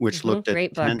Soonish, which looked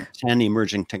at 10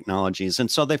 emerging technologies.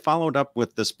 And so they followed up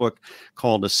with this book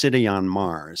called A City on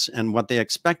Mars. And what they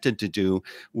expected to do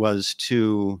was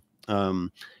to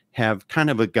have kind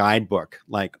of a guidebook,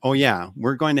 like, oh yeah,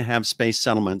 we're going to have space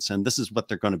settlements and this is what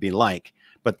they're going to be like.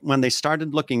 But when they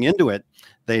started looking into it,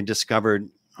 they discovered,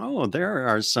 oh, there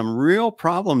are some real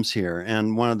problems here.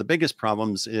 And one of the biggest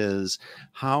problems is,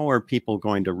 how are people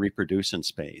going to reproduce in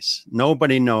space?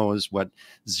 Nobody knows what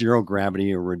zero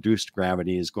gravity or reduced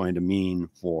gravity is going to mean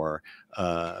for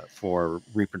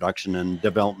reproduction and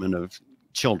development of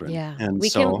children. Yeah, and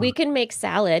we can make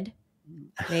salad,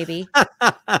 maybe.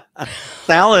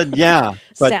 Salad, yeah.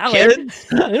 But salad. Kids?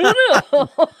 I don't know.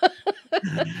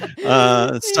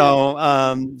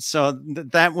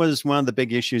 That was one of the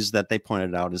big issues that they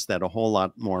pointed out, is that a whole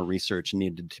lot more research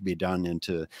needed to be done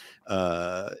into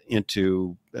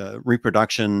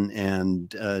reproduction and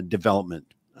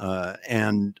development,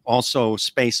 and also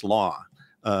space law.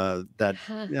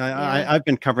 I've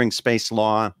been covering space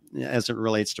law as it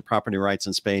relates to property rights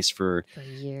in space for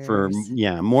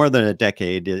more than a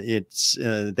decade.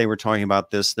 They were talking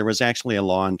about this. There was actually a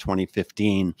law in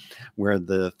 2015 where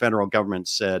the federal government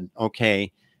said,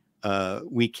 okay,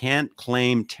 we can't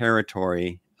claim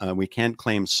territory. We can't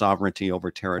claim sovereignty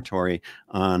over territory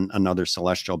on another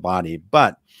celestial body.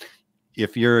 But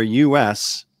if you're a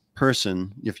U.S.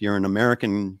 person, if you're an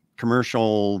American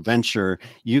commercial venture,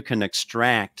 you can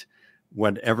extract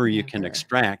whatever you can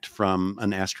extract from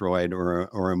an asteroid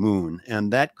or a moon.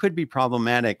 And that could be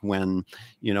problematic when,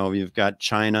 you've got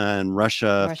China and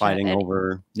Russia fighting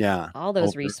over, all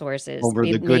those resources, over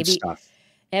the good stuff.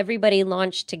 Everybody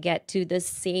launched to get to the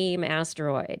same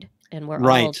asteroid. And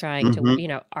we're all trying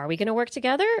to, are we going to work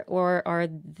together, or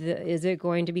is it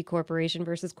going to be corporation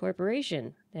versus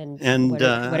corporation? And what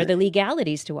are the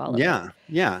legalities to all of it?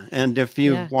 Yeah. And if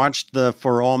you've watched the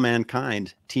For All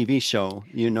Mankind TV show,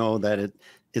 you know that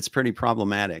it's pretty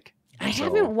problematic. I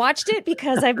haven't watched it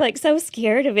because I'm so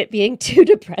scared of it being too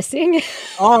depressing.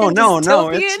 Oh, no,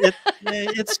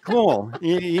 it's cool.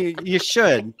 You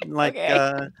should.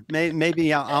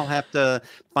 Maybe I'll have to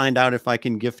find out if I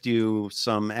can gift you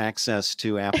some access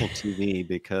to Apple TV,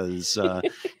 because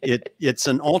it's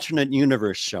an alternate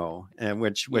universe show,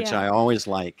 which I always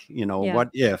like, what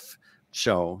if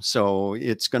show. So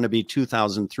it's going to be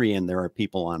 2003 and there are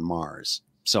people on Mars.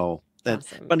 So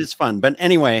awesome. But it's fun. But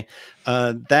anyway,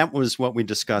 that was what we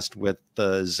discussed with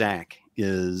Zach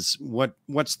is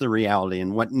what's the reality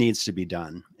and what needs to be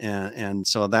done. And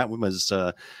so that was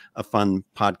a fun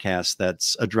podcast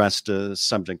that's addressed a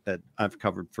subject that I've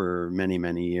covered for many,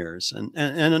 many years. And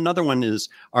another one is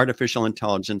artificial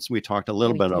intelligence. We talked a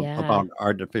little bit about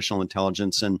artificial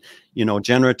intelligence, and, you know,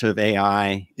 generative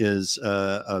AI is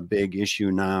a big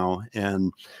issue now.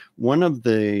 And one of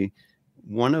the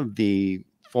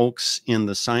folks in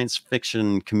the science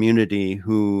fiction community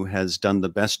who has done the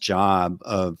best job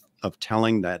of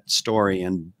telling that story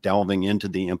and delving into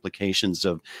the implications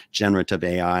of generative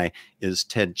AI is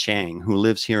Ted Chiang, who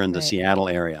lives here in the Seattle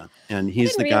area. And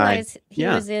he's the guy. He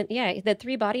was in, the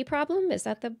 3-body problem. Is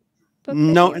that the book?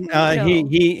 No,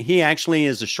 he actually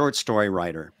is a short story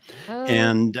writer. Oh,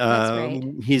 and that's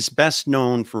right. He's best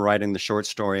known for writing the short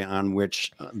story on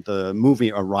which the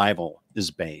movie Arrival is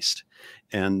based.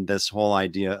 And this whole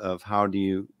idea of how do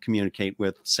you communicate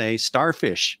with, say,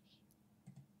 starfish?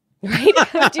 Right?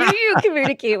 How do you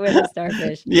communicate with a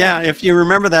starfish? Yeah, if you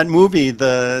remember that movie,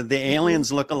 the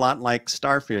aliens look a lot like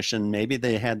starfish, and maybe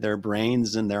they had their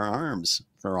brains in their arms,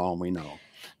 for all we know.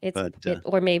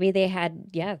 Or maybe they had,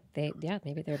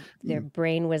 maybe their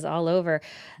brain was all over.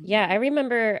 Yeah, I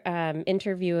remember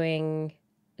interviewing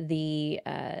the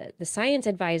science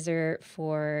advisor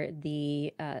for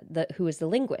the who was the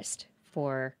linguist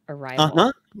for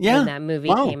Arrival when that movie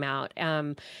came out.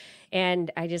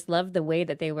 And I just loved the way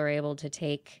that they were able to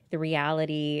take the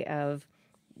reality of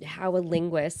how a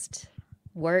linguist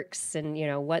works and, you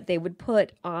know, what they would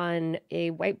put on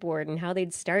a whiteboard and how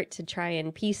they'd start to try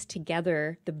and piece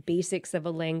together the basics of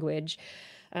a language.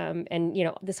 And, you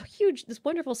know, this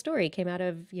wonderful story came out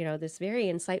of, you know, this very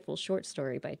insightful short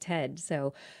story by Ted.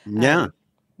 So, you know,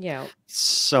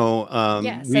 so so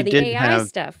the AI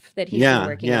stuff that he's been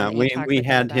working on. We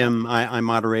had him. I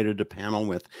moderated a panel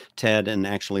with Ted and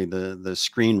actually the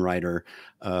screenwriter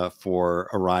for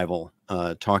Arrival,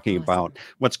 talking about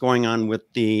what's going on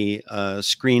with the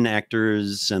screen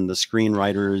actors and the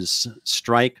screenwriters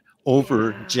strike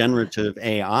over generative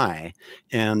AI.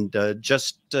 And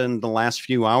just in the last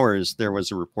few hours, there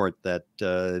was a report that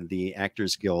the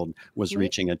Actors Guild was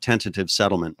reaching a tentative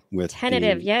settlement with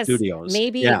the studios.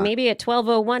 Maybe at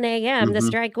 12:01 a.m. the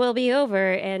strike will be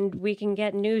over and we can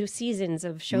get new seasons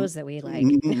of shows that we like.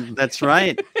 That's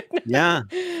right. Yeah.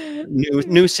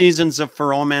 New seasons of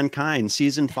For All Mankind,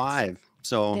 season 5.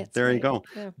 So there you go.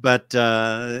 Yeah. But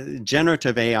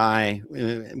generative AI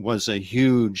was a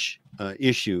huge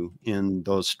issue in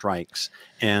those strikes.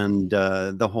 And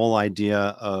the whole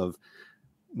idea of,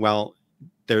 well,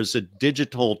 there's a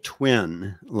digital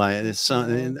twin, like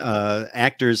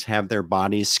actors have their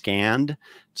bodies scanned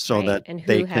so that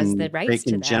they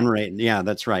can generate. Yeah,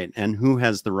 that's right. And who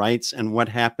has the rights and what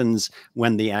happens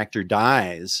when the actor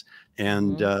dies.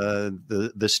 And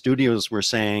the studios were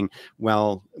saying,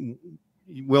 well,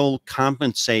 we'll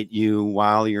compensate you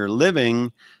while you're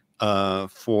living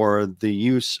for the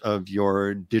use of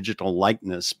your digital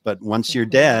likeness, but once you're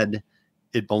dead,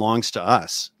 it belongs to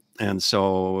us. And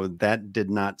so that did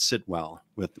not sit well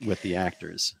with the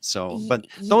actors. So, but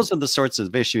those are the sorts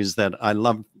of issues that I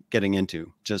love getting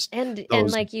into. Just and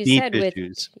like you said,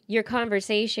 issues. With your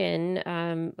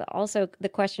conversation, also the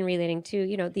question relating to,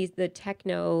 you know, the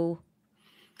techno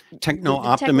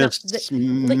optimists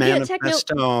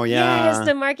manifesto, yes,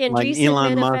 the Mark Andreessen like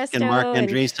Elon manifesto Musk and Mark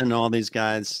Andreessen, all these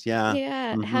guys,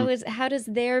 how does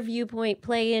their viewpoint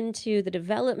play into the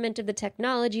development of the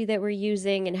technology that we're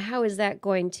using, and how is that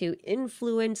going to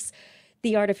influence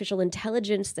the artificial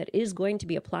intelligence that is going to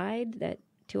be applied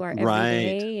to our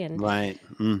everyday?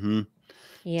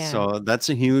 Yeah. So that's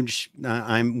a huge.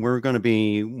 We're going to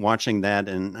be watching that,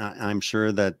 and I'm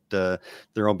sure that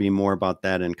there will be more about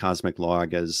that in Cosmic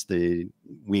Log as the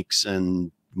weeks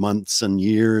and months and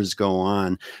years go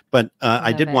on. But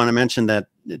I did want to mention that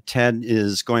Ted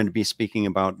is going to be speaking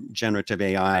about generative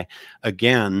AI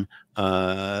again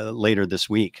later this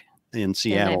week in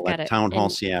Seattle at Town Hall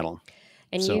Seattle.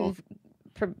 And you've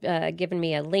given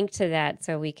me a link to that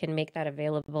so we can make that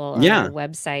available on our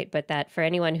website, but that for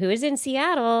anyone who is in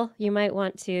Seattle, you might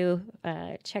want to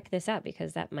check this out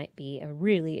because that might be a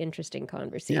really interesting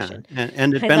conversation.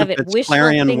 And it benefits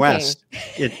Clarion West.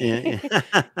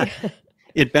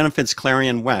 It benefits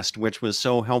Clarion West, which was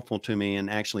so helpful to me in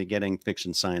actually getting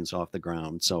fiction science off the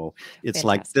ground. So it's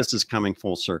like this is coming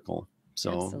full circle.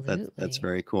 So that's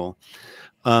very cool.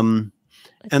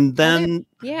 And then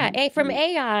from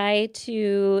AI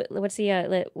to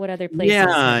what other places?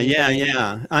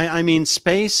 I mean,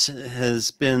 space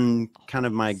has been kind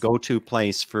of my go-to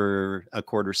place for a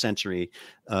quarter century.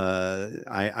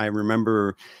 I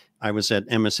remember I was at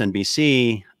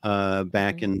MSNBC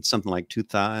back in something like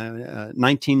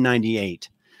 1998,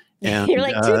 And You're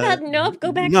like 2000. Nope,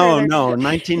 go back no, further. no,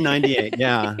 1998.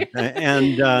 Yeah.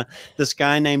 And this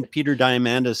guy named Peter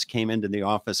Diamandis came into the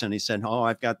office and he said, "Oh,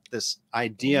 I've got this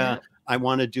idea. Yeah. I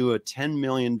want to do a $10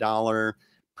 million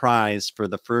prize for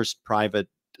the first privately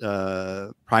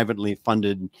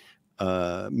funded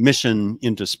mission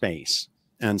into space."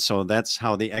 And so that's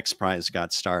how the X Prize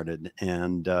got started.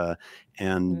 And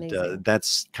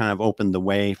that's kind of opened the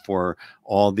way for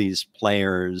all these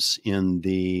players in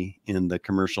the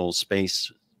commercial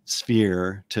space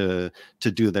sphere to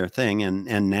do their thing. And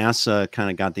NASA kind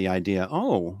of got the idea,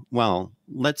 oh, well,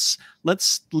 let's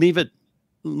leave it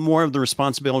more of the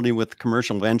responsibility with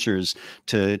commercial ventures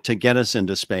to get us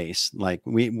into space. Like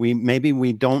we maybe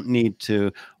we don't need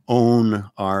to own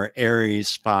our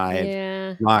Ares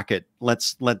 5 rocket.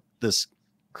 Let's let this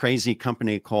crazy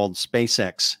company called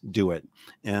SpaceX do it.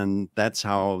 And that's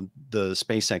how the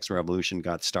SpaceX revolution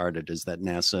got started, is that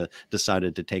NASA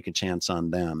decided to take a chance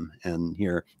on them. And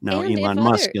here now Elon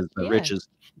Musk is the richest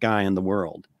guy in the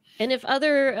world. And if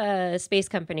other space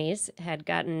companies had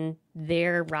gotten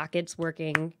their rockets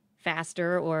working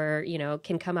faster, or, you know,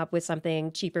 can come up with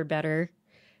something cheaper, better,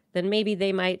 then maybe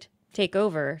they might take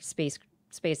over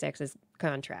SpaceX's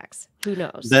contracts. Who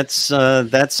knows? That's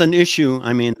an issue.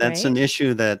 I mean, that's an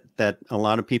issue that a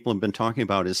lot of people have been talking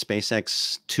about. Is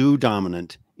SpaceX too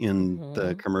dominant in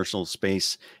the commercial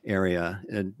space area?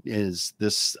 Is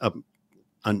this a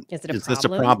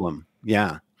problem?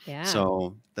 Yeah. Yeah.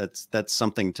 So that's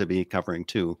something to be covering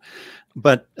too.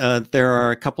 But there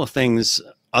are a couple of things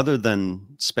other than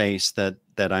space that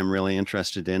I'm really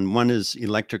interested in. One is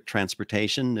electric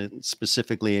transportation,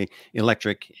 specifically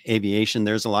electric aviation.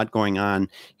 There's a lot going on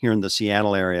here in the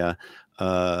Seattle area.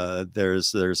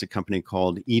 There's a company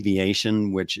called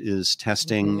Eviation, which is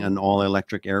testing an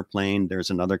all-electric airplane. There's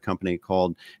another company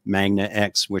called Magna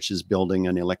X, which is building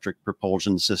an electric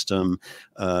propulsion system.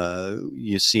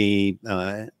 You see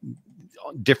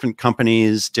different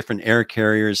companies, different air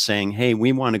carriers saying, hey,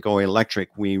 we want to go electric.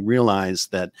 We realize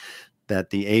that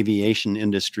the aviation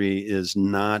industry is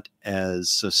not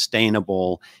as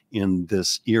sustainable in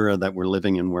this era that we're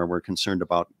living in, where we're concerned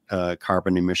about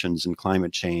carbon emissions and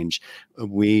climate change.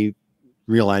 We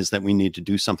realize that we need to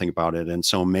do something about it. And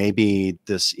so maybe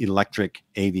this electric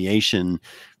aviation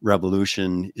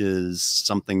revolution is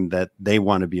something that they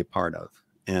want to be a part of.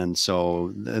 And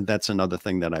so that's another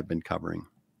thing that I've been covering.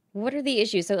 What are the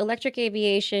issues? So electric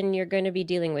aviation, you're going to be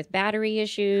dealing with battery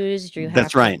issues. You have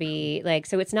That's right. to be like,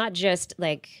 so it's not just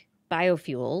like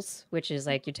biofuels, which is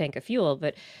like you tank of fuel,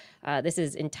 but this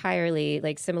is entirely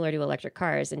like similar to electric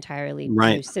cars, entirely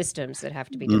new systems that have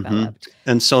to be developed.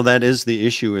 And so that is the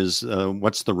issue, is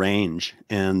what's the range?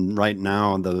 And right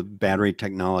now the battery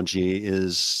technology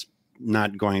is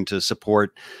not going to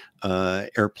support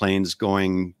airplanes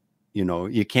going. You know,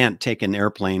 you can't take an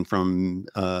airplane from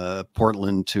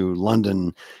Portland to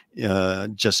London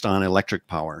just on electric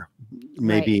power.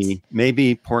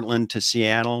 Maybe Portland to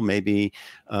Seattle, maybe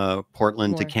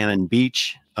Portland to Cannon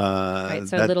Beach. So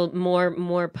a little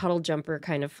more puddle jumper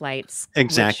kind of flights,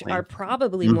 exactly, which are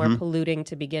probably more polluting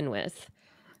to begin with.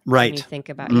 Right. When you think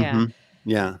about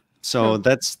yeah. So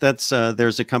that's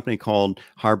there's a company called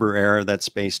Harbor Air that's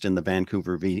based in the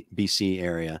Vancouver, BC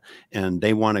area, and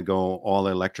they want to go all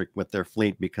electric with their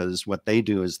fleet, because what they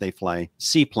do is they fly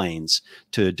seaplanes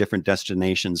to different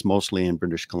destinations, mostly in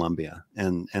British Columbia,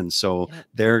 and so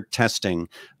they're testing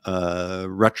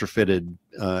retrofitted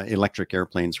electric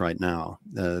airplanes right now.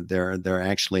 They're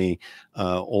actually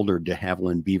older de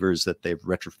Havilland Beavers that they've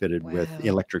retrofitted with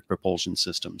electric propulsion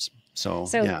systems. So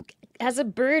yeah. As a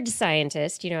bird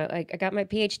scientist, you know, I got my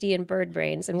PhD in bird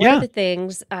brains, and one of the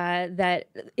things that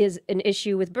is an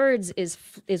issue with birds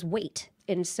is weight.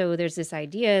 And so there's this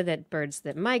idea that birds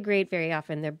that migrate, very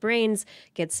often their brains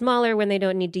get smaller when they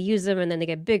don't need to use them, and then they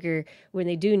get bigger when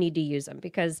they do need to use them,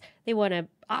 because they want to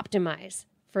optimize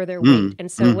for their weight.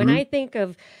 And so when I think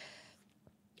of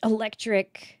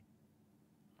electric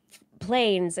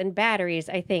planes and batteries,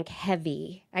 I think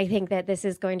heavy. I think that this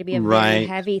is going to be a very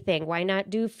heavy thing. Why not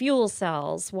do fuel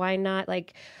cells? Why not,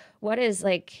 like, what is,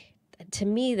 like, to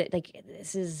me, that, like,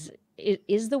 this is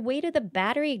the weight of the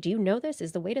battery, do you know this?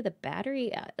 Is the weight of the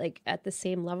battery like at the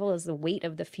same level as the weight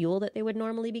of the fuel that they would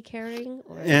normally be carrying?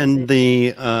 Or and the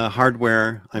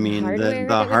hardware, I mean,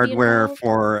 the hardware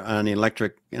for an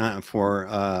electric,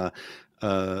 for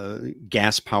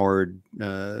gas-powered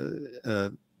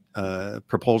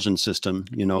propulsion system,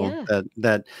 you know,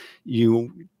 that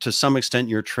you, to some extent,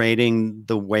 you're trading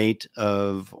the weight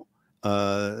of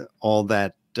all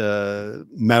that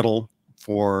metal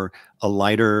for a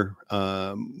lighter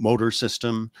motor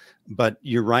system. But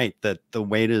you're right that the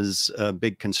weight is a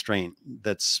big constraint.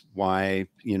 That's why,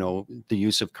 the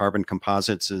use of carbon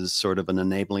composites is sort of an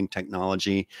enabling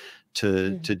technology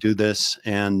to do this.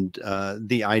 And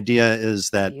the idea is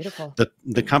that Beautiful.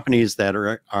 the companies that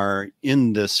are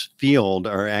in this field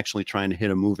are actually trying to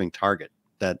hit a moving target.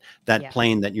 That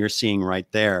plane that you're seeing right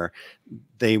there,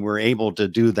 they were able to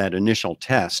do that initial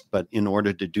test, but in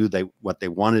order to do what they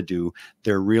want to do,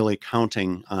 they're really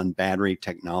counting on battery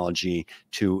technology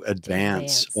to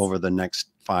advance over the next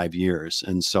 5 years.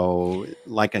 And so,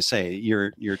 like I say,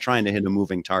 you're trying to hit a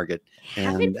moving target.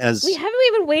 And haven't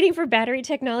we been waiting for battery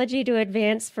technology to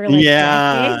advance for like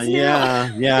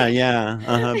decades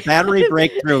now? Battery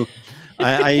breakthrough.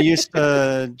 I used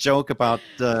to joke about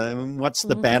what's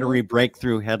the battery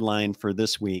breakthrough headline for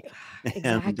this week.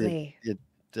 Exactly.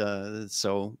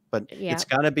 But it's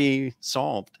got to be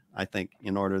solved, I think,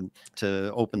 in order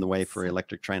to open the way for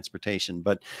electric transportation.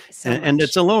 But and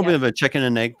it's a little bit of a chicken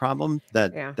and egg problem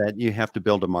that you have to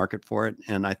build a market for it.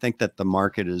 And I think that the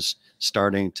market is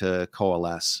starting to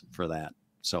coalesce for that.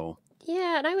 So.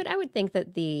 Yeah, and I would think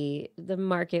that the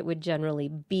market would generally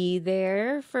be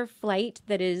there for flight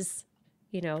that is,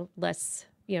 less,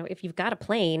 if you've got a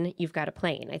plane, you've got a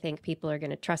plane. I think people are going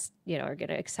to trust, are going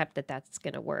to accept that that's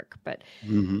going to work. But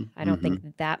I don't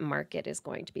think that market is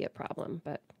going to be a problem.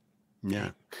 But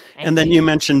yeah. And then you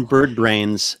mentioned bird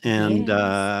brains, and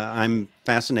I'm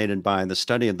fascinated by the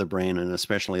study of the brain and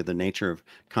especially the nature of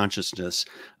consciousness.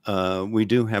 We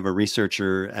do have a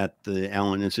researcher at the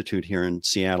Allen Institute here in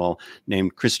Seattle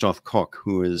named Christoph Koch,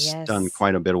 who has done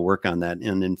quite a bit of work on that.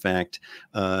 And in fact,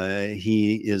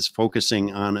 he is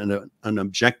focusing on an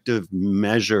objective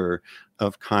measure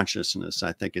of consciousness.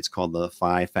 I think it's called the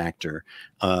phi factor,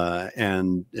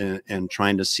 and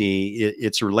trying to see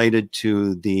it's related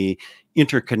to the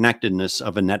interconnectedness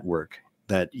of a network,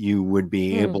 that you would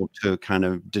be able to kind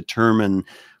of determine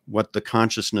what the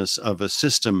consciousness of a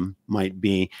system might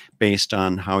be based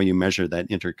on how you measure that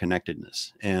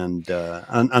interconnectedness. And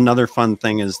another fun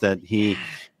thing is that he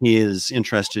is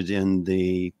interested in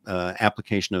the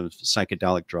application of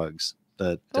psychedelic drugs,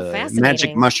 that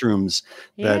magic mushrooms,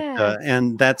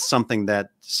 and that's something that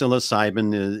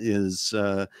psilocybin is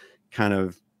kind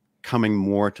of coming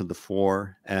more to the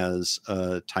fore as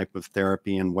a type of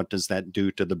therapy. And what does that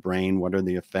do to the brain? What are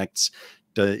the effects?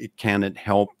 Can it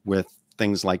help with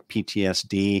things like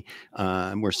PTSD?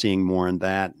 We're seeing more in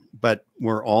that, but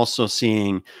we're also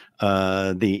seeing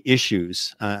the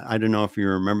issues. I don't know if you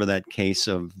remember that case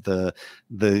of the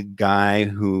guy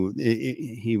who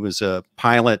he was a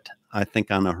pilot, I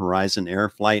think, on a Horizon Air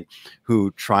flight,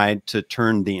 who tried to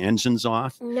turn the engines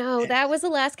off. No, that was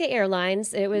Alaska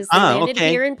Airlines. It was landed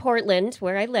here in Portland,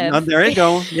 where I live. Oh, there you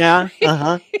go. Yeah.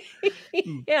 Yeah.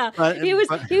 He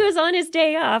was on his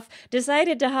day off,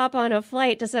 decided to hop on a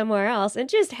flight to somewhere else, and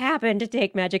just happened to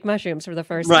take magic mushrooms for the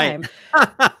first time.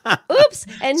 Oops.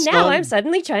 And now I'm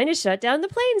suddenly trying to shut down the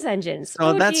plane's engines.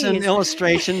 So that's an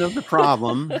illustration of the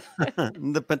problem,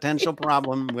 the potential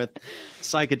problem with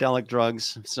psychedelic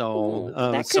drugs. So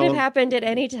that could have happened at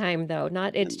any time, though.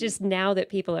 It's just now that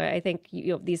people are, I think,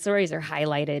 these stories are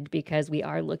highlighted because we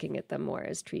are looking at them more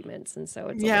as treatments. And so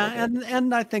it's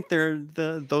and I think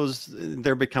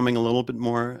they're becoming a little bit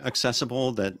more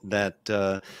accessible. I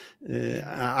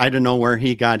don't know where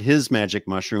he got his magic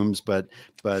mushrooms, but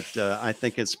I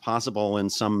think it's possible in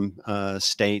some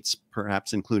states,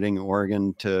 perhaps including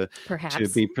Oregon, to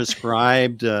be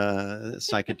prescribed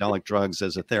psychedelic drugs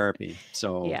as a therapy.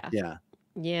 So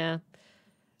yeah.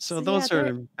 So those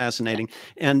are fascinating.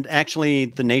 And actually,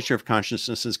 the nature of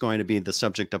consciousness is going to be the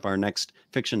subject of our next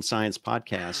Fiction Science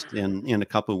podcast in a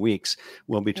couple of weeks.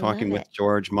 We'll be talking with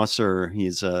George Musser.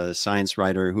 He's a science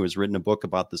writer who has written a book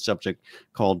about the subject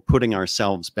called Putting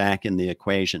Ourselves Back in the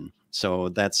Equation. So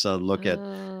that's a look at,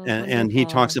 and he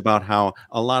talks about how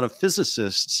a lot of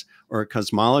physicists or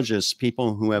cosmologists,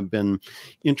 people who have been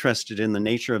interested in the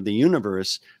nature of the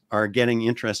universe, are getting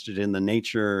interested in the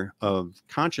nature of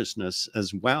consciousness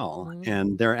as well.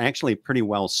 And they're actually pretty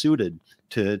well suited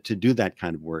to do that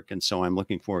kind of work. And so I'm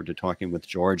looking forward to talking with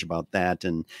George about that.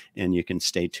 And you can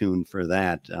stay tuned for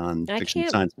that on Fiction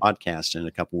Science Podcast in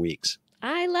a couple weeks.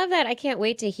 I love that. I can't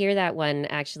wait to hear that one,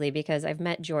 actually, because I've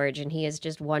met George and he is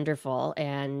just wonderful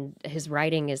and his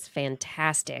writing is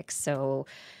fantastic. So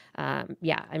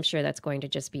I'm sure that's going to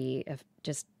just be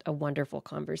just a wonderful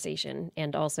conversation.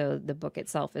 And also the book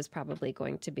itself is probably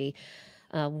going to be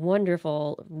a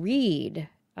wonderful read.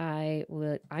 I'm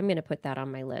going to put that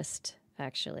on my list,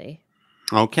 actually.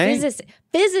 Okay.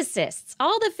 Physicists.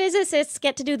 All the physicists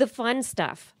get to do the fun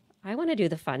stuff. I want to do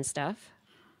the fun stuff.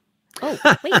 Oh,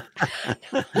 wait.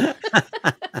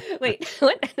 Wait,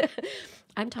 what?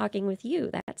 I'm talking with you.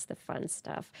 That's the fun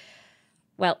stuff.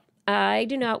 Well, I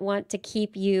do not want to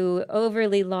keep you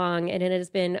overly long, and it has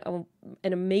been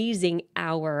an amazing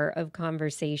hour of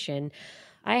conversation.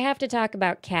 I have to talk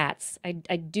about cats. I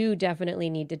do definitely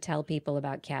need to tell people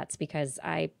about cats because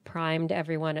I primed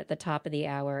everyone at the top of the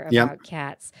hour Yep. about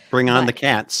cats. Bring on the But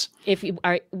cats. if you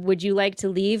are, would you like to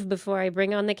leave before I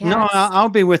bring on the No, cats? I'll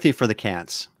be with you for the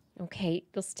cats. Okay,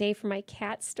 you'll stay for my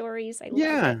cat stories. I love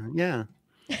Yeah, it. yeah.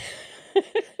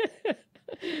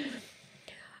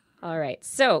 All right.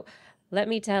 So let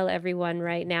me tell everyone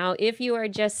right now, if you are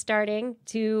just starting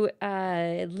to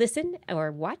listen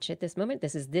or watch at this moment,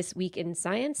 this is This Week in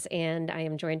Science, and I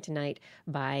am joined tonight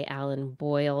by Alan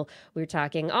Boyle. We're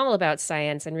talking all about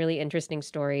science and really interesting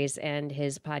stories and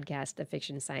his podcast, the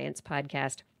Fiction Science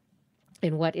Podcast,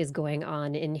 and what is going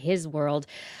on in his world.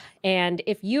 And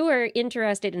if you are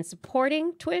interested in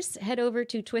supporting TWIS, head over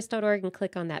to twis.org and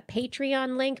click on that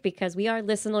Patreon link because we are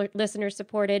listener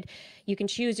supported. You can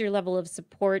choose your level of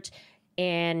support.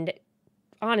 And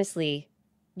honestly,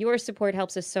 your support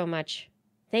helps us so much.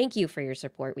 Thank you for your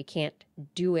support. We can't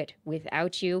do it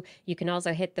without you. You can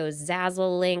also hit those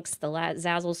Zazzle links. The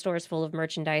Zazzle store is full of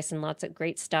merchandise and lots of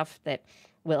great stuff that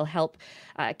will help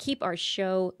keep our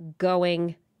show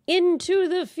going into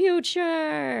the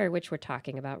future, which we're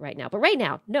talking about right now. But right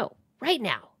now,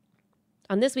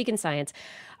 on This Week in Science,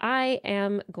 I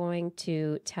am going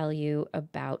to tell you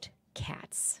about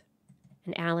cats.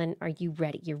 And Alan, are you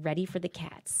ready? You're ready for the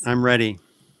cats? I'm ready.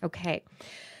 Okay.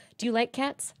 Do you like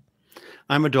cats?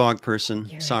 I'm a dog person.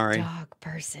 You're Sorry. a dog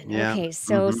person. Yeah. Okay,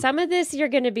 so Mhm. some of this you're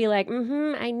going to be like,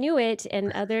 I knew it,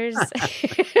 and others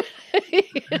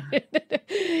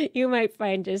you might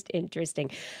find just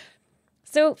interesting.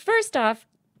 So first off,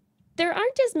 there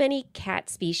aren't as many cat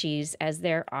species as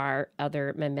there are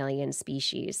other mammalian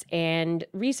species, and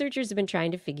researchers have been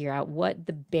trying to figure out what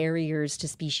the barriers to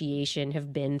speciation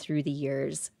have been through the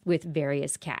years with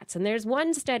various cats. And there's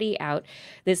one study out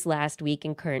this last week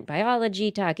in Current Biology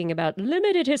talking about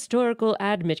limited historical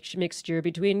admixture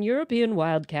between European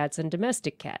wild cats and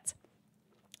domestic cats.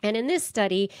 And in this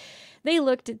study, they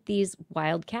looked at these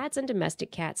wild cats and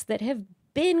domestic cats that have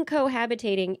been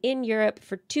cohabitating in Europe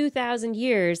for 2,000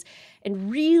 years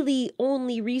and really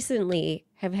only recently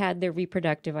have had their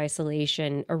reproductive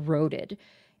isolation eroded.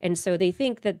 And so they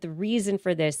think that the reason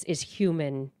for this is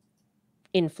human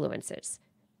influences,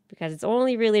 because it's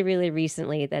only really, really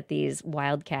recently that these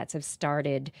wild cats have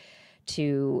started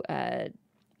to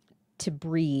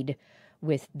breed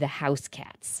with the house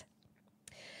cats.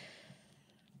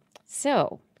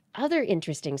 So, other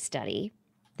interesting study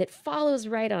that follows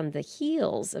right on the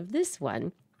heels of this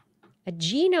one, a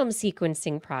genome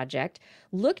sequencing project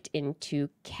looked into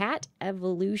cat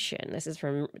evolution. This is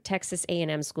from Texas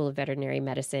A&M School of Veterinary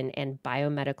Medicine and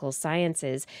Biomedical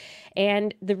Sciences.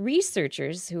 And the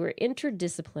researchers, who are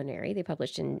interdisciplinary, they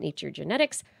published in Nature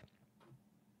Genetics,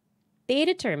 they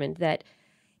determined that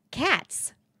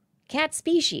cat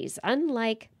species,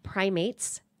 unlike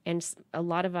primates and a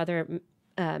lot of other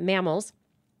mammals,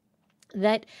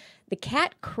 that the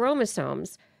cat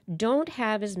chromosomes don't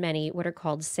have as many what are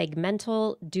called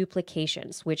segmental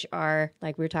duplications, which are,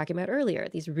 like we were talking about earlier,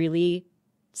 these really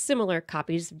similar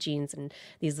copies of genes and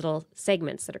these little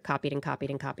segments that are copied and copied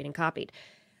and copied and copied.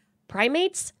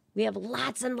 Primates, we have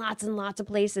lots and lots and lots of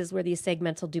places where these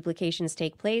segmental duplications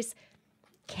take place.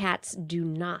 Cats do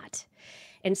not.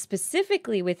 And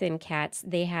specifically within cats,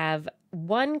 they have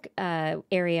one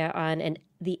area on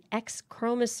the X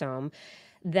chromosome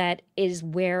that is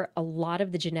where a lot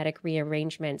of the genetic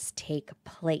rearrangements take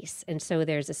place. And so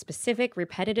there's a specific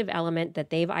repetitive element that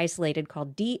they've isolated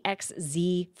called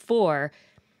DXZ4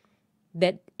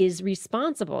 that is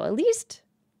responsible, at least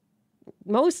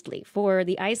mostly, for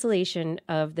the isolation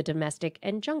of the domestic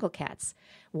and jungle cats.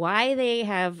 Why they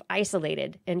have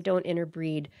isolated and don't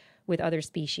interbreed with other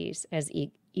species as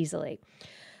easily.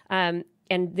 And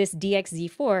this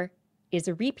DXZ4 is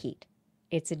a repeat.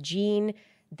 It's a gene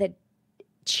that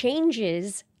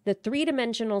changes the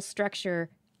three-dimensional structure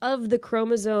of the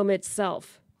chromosome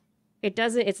itself.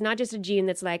 It's not just a gene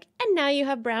that's like, and now you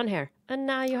have brown hair, and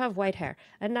now you have white hair,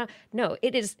 and now, no,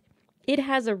 it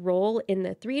has a role in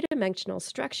the three-dimensional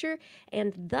structure,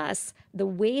 and thus the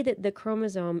way that the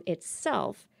chromosome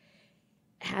itself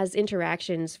has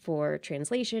interactions for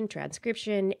translation,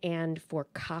 transcription, and for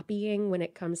copying when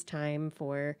it comes time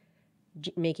for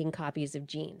making copies of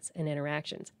genes and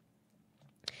interactions.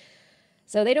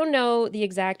 So they don't know the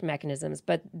exact mechanisms,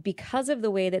 but because of the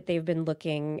way that they've been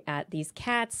looking at these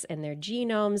cats and their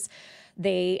genomes,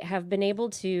 they have been able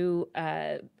to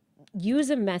use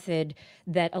a method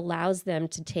that allows them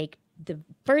to take the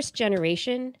first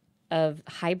generation of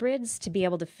hybrids to be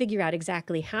able to figure out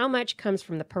exactly how much comes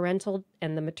from the parental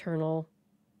and the maternal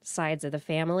sides of the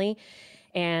family,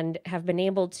 and have been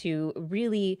able to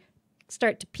really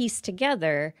start to piece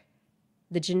together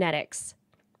the genetics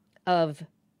of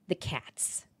the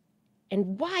cats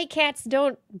and why cats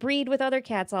don't breed with other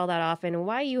cats all that often, and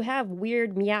why you have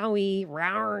weird meowy,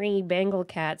 rowery Bengal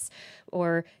cats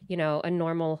or, you know, a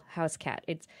normal house cat.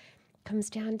 It comes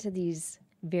down to these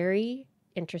very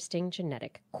interesting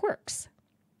genetic quirks.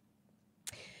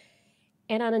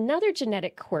 And on another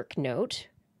genetic quirk note,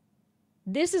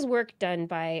 this is work done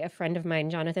by a friend of mine,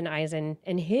 Jonathan Eisen,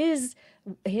 and his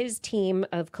team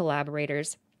of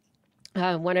collaborators.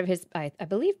 One of his, I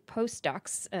believe,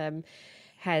 postdocs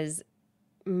has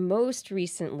most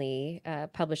recently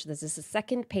published this. This is a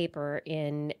second paper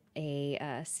in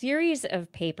a series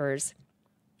of papers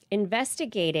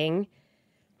investigating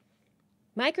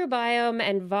microbiome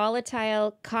and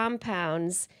volatile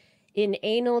compounds in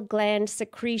anal gland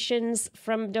secretions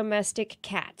from domestic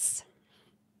cats.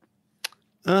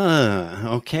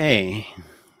 Okay.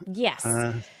 Yes.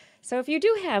 So if you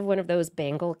do have one of those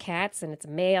Bengal cats and it's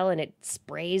male and it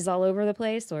sprays all over the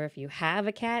place, or if you have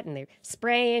a cat and they're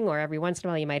spraying, or every once in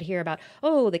a while you might hear about,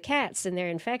 oh, the cats and their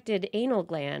infected anal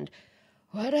gland,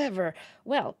 whatever.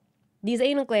 Well, these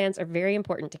anal glands are very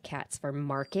important to cats for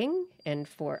marking and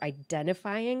for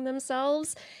identifying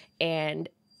themselves. And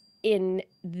in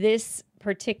this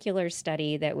particular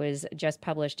study that was just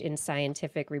published in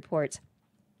Scientific Reports,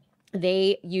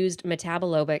 they used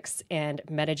metabolomics and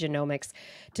metagenomics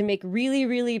to make really,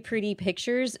 really pretty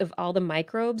pictures of all the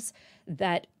microbes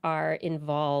that are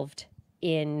involved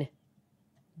in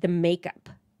the makeup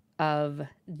of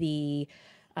the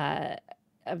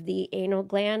anal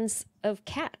glands of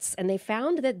cats. And they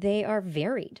found that they are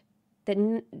varied.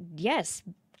 That, yes,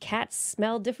 cats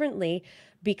smell differently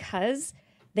because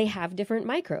they have different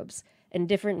microbes. And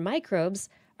different microbes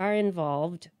are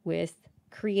involved with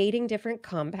creating different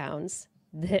compounds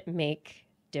that make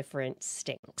different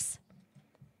stinks.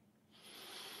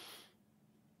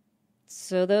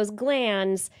 So those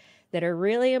glands that are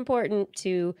really important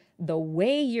to the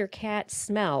way your cat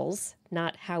smells,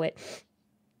 not how it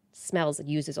smells and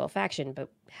uses olfaction, but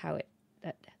how it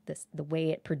the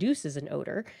way it produces an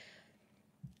odor,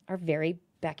 are very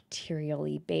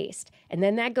bacterially based. And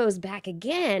then that goes back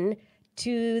again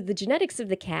to the genetics of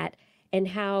the cat and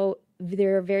how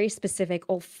there are very specific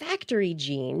olfactory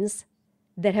genes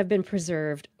that have been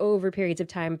preserved over periods of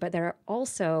time, but that are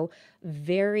also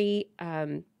very,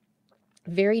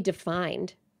 very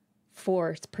defined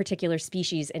for particular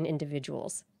species and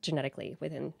individuals genetically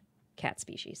within cat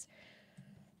species.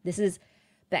 This is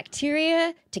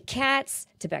bacteria to cats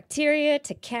to bacteria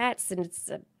to cats, and it's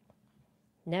a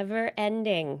never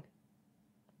ending.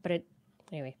 But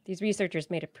anyway, these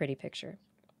researchers made a pretty picture.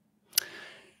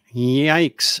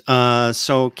 Yikes.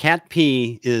 So cat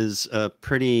pee is a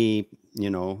pretty,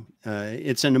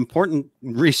 it's an important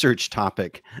research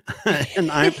topic. And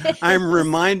I'm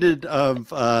reminded of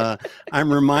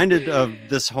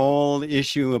this whole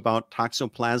issue about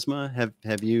toxoplasma.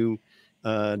 Have you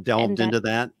delved into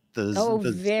that?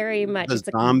 Very much.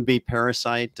 The zombie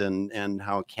parasite and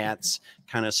how cats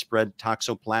kind of spread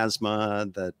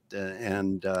toxoplasma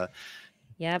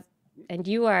Yep. And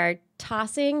you are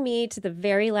tossing me to the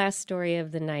very last story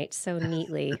of the night so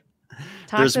neatly.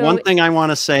 There's one thing I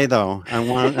want to say, though.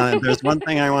 There's one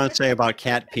thing I want to say about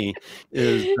cat pee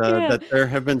is that there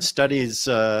have been studies.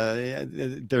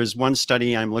 There's one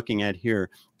study I'm looking at here.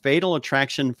 Fatal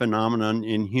attraction phenomenon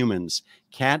in humans.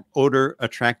 Cat odor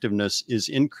attractiveness is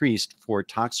increased for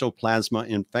toxoplasma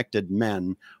infected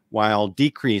men, while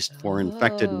decreased for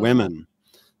infected women.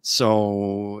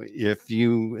 So if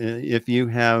you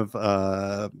have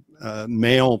a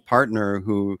male partner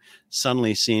who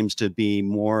suddenly seems to be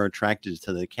more attracted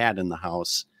to the cat in the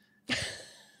house,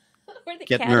 or the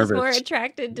get cat nervous. is more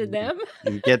attracted to them.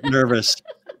 Get nervous.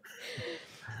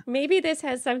 Maybe this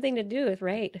has something to do with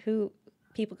who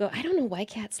people go, I don't know why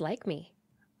cats like me.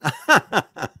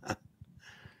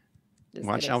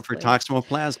 Watch out for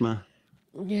toxoplasma.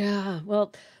 Yeah,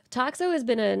 well, toxo has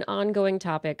been an ongoing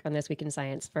topic on This Week in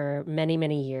Science for many,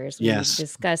 many years. We've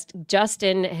discussed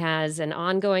Justin has an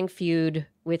ongoing feud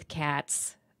with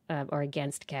cats or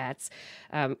against cats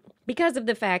because of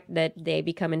the fact that they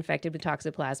become infected with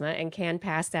toxoplasma and can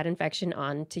pass that infection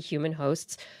on to human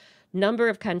hosts. Number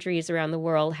of countries around the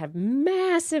world have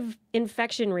massive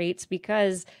infection rates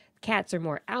because cats are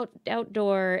more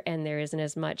outdoor and there isn't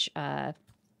as much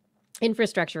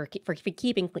infrastructure for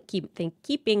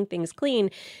keeping things clean.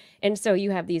 And so you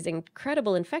have these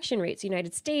incredible infection rates.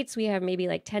 United States, we have maybe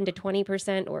like 10 to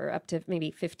 20% or up to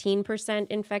maybe 15%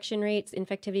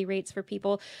 infectivity rates for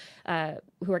people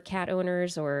who are cat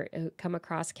owners or who come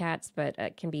across cats, but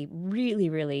it can be really,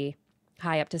 really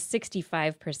high, up to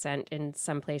 65% in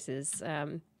some places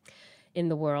in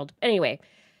the world. Anyway,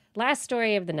 last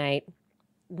story of the night.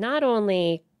 Not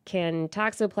only can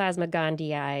Toxoplasma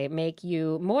gondii make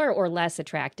you more or less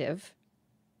attractive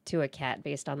to a cat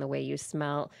based on the way you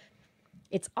smell,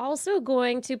 it's also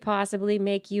going to possibly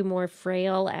make you more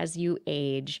frail as you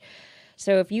age.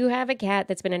 So if you have a cat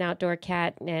that's been an outdoor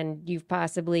cat and you've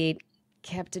possibly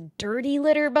kept a dirty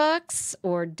litter box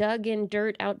or dug in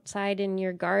dirt outside in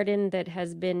your garden that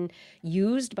has been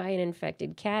used by an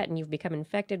infected cat and you've become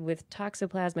infected with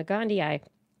Toxoplasma gondii,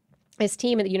 this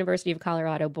team at the University of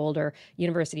Colorado Boulder,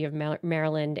 University of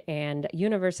Maryland, and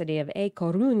University of A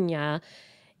Coruña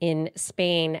in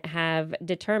Spain have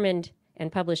determined and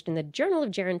published in the Journal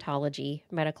of Gerontology,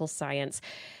 Medical Science,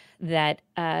 that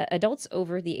adults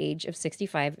over the age of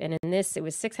 65, and in this it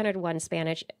was 601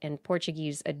 Spanish and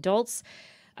Portuguese adults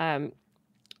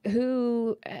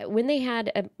who, when they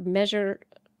had a measure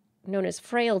known as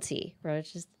frailty,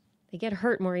 which is they get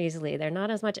hurt more easily, they're not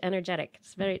as much energetic.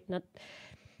 It's very not.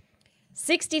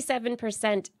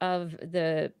 67% of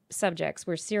the subjects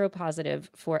were seropositive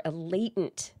for a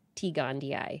latent T.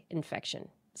 gondii infection.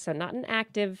 So not an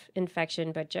active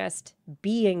infection, but just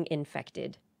being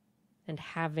infected and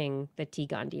having the T.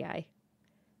 gondii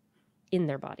in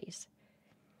their bodies.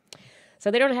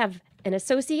 So they don't have an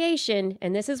association,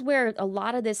 and this is where a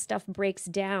lot of this stuff breaks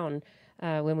down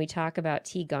when we talk about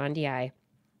T. gondii,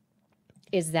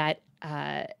 is that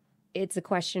it's a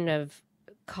question of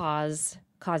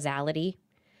causality.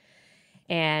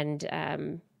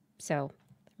 And so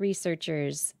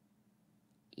researchers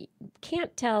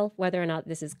can't tell whether or not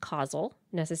this is causal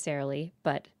necessarily,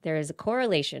 but there is a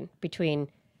correlation between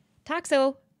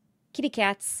toxo, kitty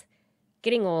cats,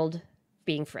 getting old,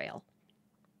 being frail.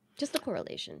 Just a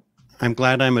correlation. I'm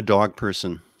glad I'm a dog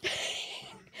person.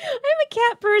 I'm a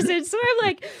cat person, so I'm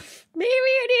like, maybe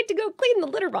I need to go clean the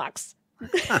litter box.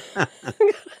 I'm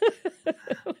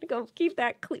gonna go keep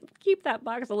that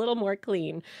box a little more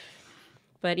clean.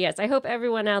 But yes, I hope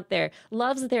everyone out there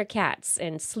loves their cats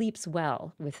and sleeps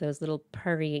well with those little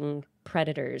purring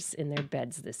predators in their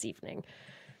beds this evening.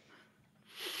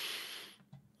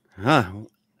 On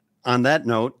that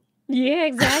note. Yeah,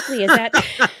 exactly. Is that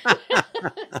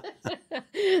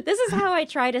this is how I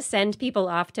try to send people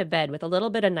off to bed, with a little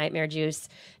bit of nightmare juice,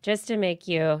 just to make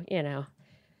you,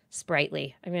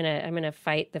 sprightly. I'm gonna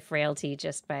fight the frailty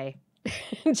just by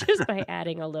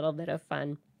adding a little bit of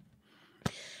fun.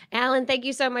 Alan, thank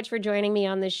you so much for joining me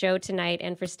on the show tonight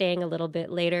and for staying a little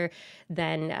bit later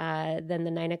than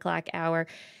the 9 o'clock hour.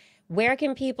 Where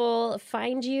can people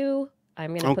find you?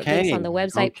 I'm going to put links on the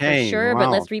website for sure, but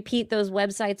let's repeat those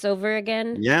websites over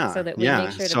again so that we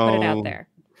make sure to put it out there.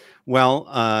 Well,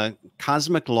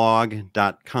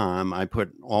 cosmiclog.com. I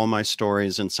put all my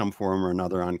stories in some form or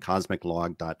another on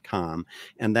cosmiclog.com,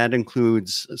 and that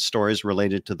includes stories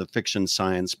related to the Fiction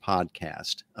Science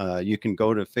podcast. You can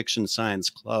go to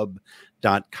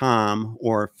fictionscienceclub.com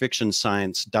or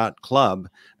fictionscience.club,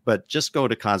 but just go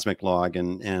to Cosmic Log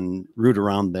and root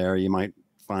around there. You might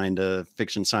find a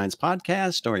Fiction Science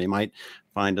podcast, or you might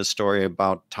find a story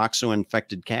about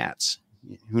toxo-infected cats.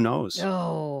 Who knows?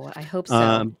 Oh, I hope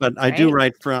so. But I do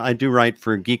write for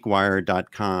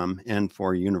geekwire.com and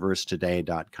for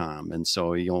universetoday.com. And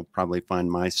so you'll probably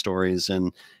find my stories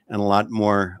and a lot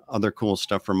more other cool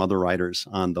stuff from other writers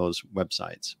on those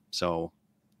websites. So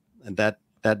that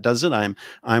does it. I'm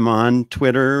on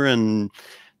Twitter and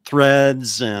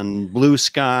Threads and Blue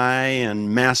Sky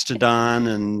and Mastodon,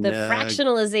 and the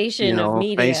fractionalization of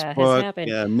media Facebook, has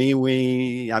happened.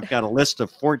 MeWe. I've got a list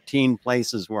of 14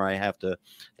 places where I have to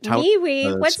tout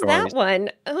MeWe. What's stories. that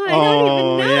one? Oh, I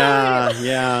don't even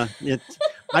know. Yeah.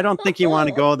 I don't think you want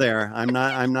to go there. I'm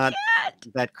not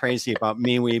that crazy about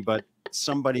MeWe, but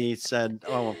somebody said,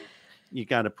 "Oh, you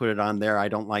got to put it on there." I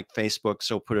don't like Facebook,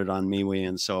 so put it on MeWe,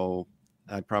 and so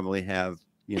I probably have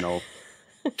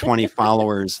 20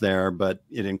 followers there, but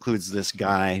it includes this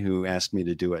guy who asked me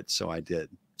to do it, so I did.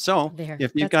 So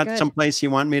if you've got someplace you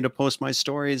want me to post my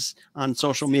stories on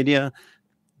social media,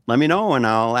 let me know and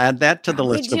I'll add that to the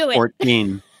list of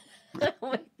 14. Oh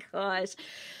my gosh.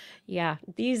 Yeah,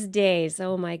 these days,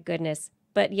 oh my goodness.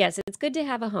 But yes, it's good to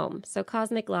have a home. So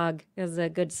Cosmic Log is a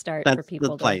good start for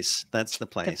people. That's the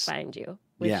place to find you,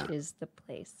 which is the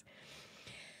place.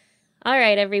 All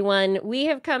right, everyone. We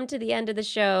have come to the end of the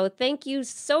show. Thank you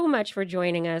so much for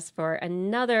joining us for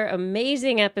another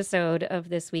amazing episode of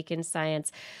This Week in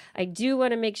Science. I do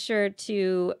want to make sure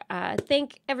to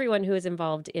thank everyone who is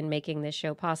involved in making this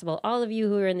show possible. All of you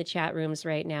who are in the chat rooms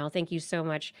right now, thank you so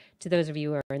much to those of you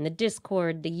who are in the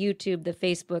Discord, the YouTube, the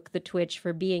Facebook, the Twitch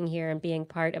for being here and being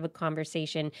part of a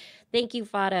conversation. Thank you,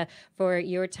 Fada, for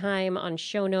your time on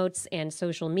show notes and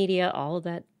social media, all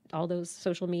those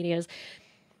social medias.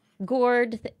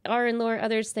 Gord, R and Laura,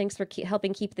 others, thanks for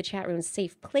helping keep the chat rooms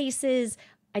safe places.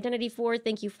 Identity4,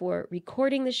 thank you for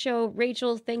recording the show.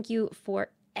 Rachel, thank you for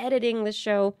editing the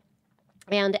show.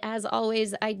 And as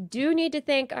always, I do need to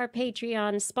thank our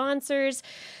Patreon sponsors.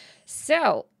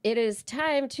 So it is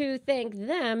time to thank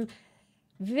them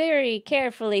very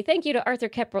carefully. Thank you to Arthur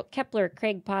Kepler,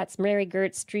 Craig Potts, Mary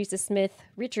Gertz, Teresa Smith,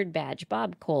 Richard Badge,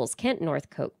 Bob Coles, Kent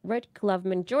Northcote, Rick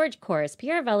Loveman, George Corris,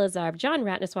 Pierre Velazar, John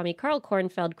Ratnaswamy, Carl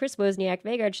Kornfeld, Chris Wozniak,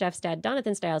 Vegard Shefstad,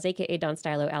 Donathan Stiles, a.k.a. Don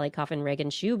Stylo, Ali Coffin, Reagan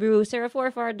Shubrew, Sarah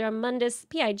Forfar, Mundus,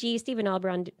 PIG, Stephen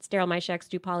Albron, Sterile Myshak,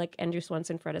 Stu Pollock, Andrew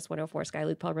Swanson, Fredis 104,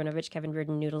 Skyluke, Paul Runovich, Kevin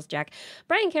Reardon, Noodles, Jack,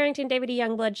 Brian Carrington, David E.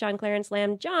 Youngblood, Sean Clarence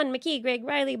Lamb, John McKee, Greg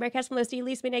Riley, Mark Hespelosi,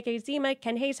 Lise Mineke Zima,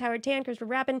 Ken Hayes, Howard Tan, Christopher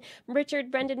Rappin, Richard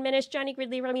Brendan Minish, Johnny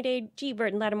Gridley, Rummy Day, G.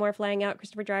 Burton, Lattimore, Flying Out,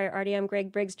 Christopher Dreyer, RDM,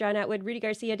 Greg Briggs, John Atwood, Rudy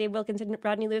Garcia, Dave Wilkinson,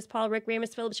 Rodney Lewis, Paul Rick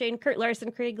Ramus, Philip Shane, Kurt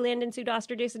Larson, Craig Landon, Sue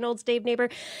Doster, Jason Olds, Dave Neighbor,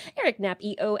 Eric Knapp,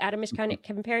 E.O., Adam Mishkonic,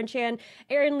 Kevin Paranchan,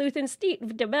 Aaron Luthen, Steve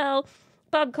DeBell,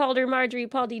 Bob Calder, Marjorie,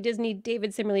 Paul D. Disney,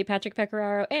 David Simmerly, Patrick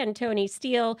Pecoraro, and Tony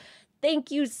Steele.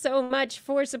 Thank you so much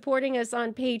for supporting us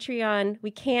on Patreon. We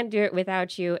can't do it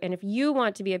without you. And if you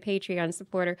want to be a Patreon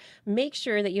supporter, make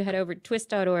sure that you head over to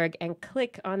twis.org and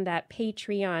click on that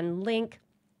Patreon link.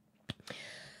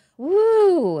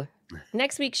 Woo!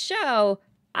 Next week's show,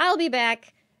 I'll be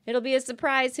back. It'll be a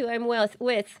surprise who I'm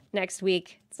with next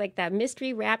week. It's like that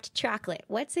mystery wrapped chocolate.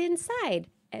 What's inside?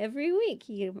 Every week.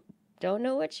 You don't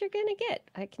know what you're going to get.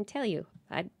 I can tell you.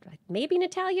 Maybe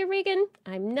Natalia Reagan.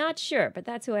 I'm not sure, but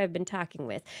that's who I've been talking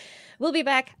with. We'll be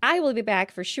back. I will be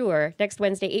back for sure next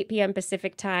Wednesday, 8 p.m.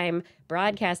 Pacific time,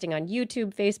 broadcasting on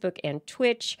YouTube, Facebook, and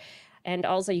Twitch. And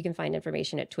also you can find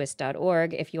information at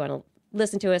twis.org if you want to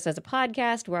listen to us as a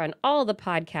podcast. We're on all the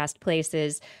podcast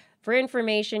places. For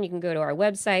information, you can go to our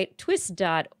website,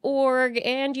 twis.org,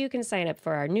 and you can sign up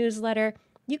for our newsletter.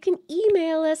 You can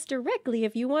email us directly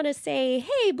if you want to say,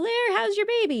 hey, Blair, how's your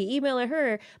baby? Email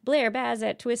her,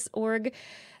 blairbaz@twis.org.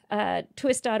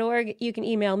 twis.org. You can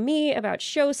email me about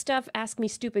show stuff, ask me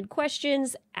stupid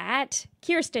questions at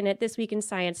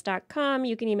Kirsten@thisweekinscience.com.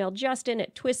 You can email Justin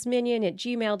at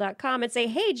twistminion@gmail.com and say,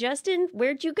 hey, Justin,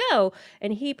 where'd you go?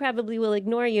 And he probably will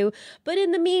ignore you. But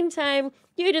in the meantime,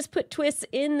 you just put TWIS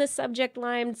in the subject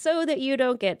line so that you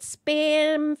don't get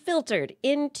spam filtered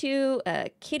into a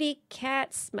kitty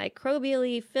cat's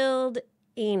microbially filled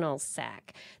anal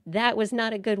sac. That was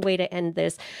not a good way to end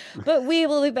this, but we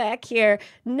will be back here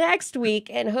next week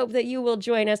and hope that you will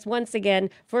join us once again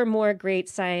for more great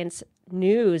science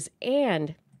news.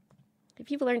 And if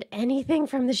you've learned anything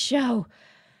from the show,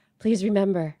 please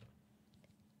remember,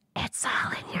 it's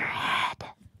all in your head.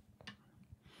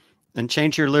 And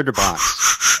change your litter box.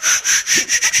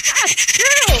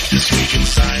 This week in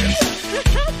science.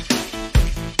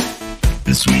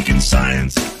 This week in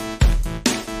science.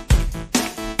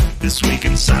 This week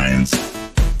in science.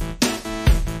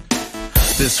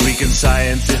 This week in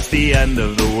science, it's the end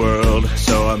of the world.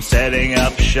 So I'm setting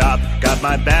up shop, got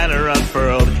my banner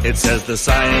unfurled. It says the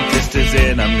scientist is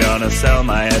in, I'm gonna sell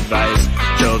my advice.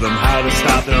 Show them how to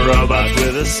stop the robots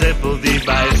with a simple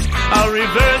device. I'll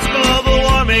reverse global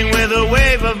warming with a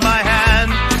wave of my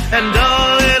hand. And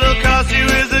all it'll cost you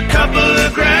is a couple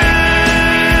of grand.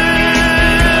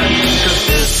 'Cause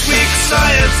this week's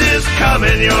science is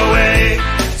coming your way.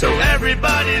 So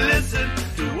everybody listen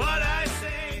to what I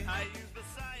say. I use the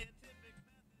scientific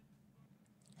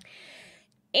method.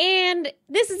 And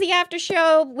this is the after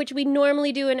show, which we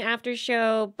normally do an after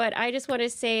show, but I just want to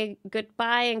say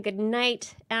goodbye and good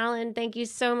night, Alan. Thank you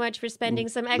so much for spending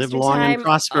some extra Live long time. and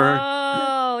prosper.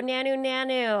 Oh,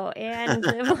 nanu, and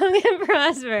live long and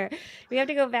prosper. We have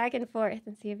to go back and forth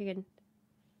and see if you can.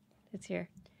 It's here.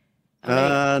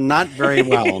 Not very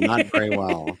well. Not very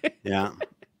well. Yeah.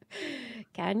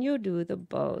 Can you do the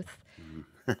both?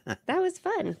 That was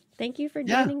fun. Thank you for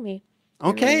joining me.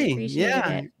 Okay. Really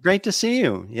appreciated it. Great to see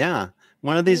you. Yeah.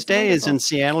 One of these days wonderful. in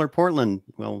Seattle or Portland,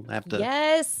 we'll have to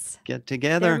get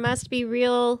together. There must be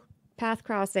real path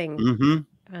crossing.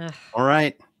 Mm-hmm. All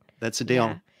right. That's a deal.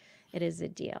 Yeah, it is a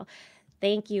deal.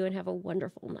 Thank you and have a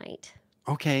wonderful night.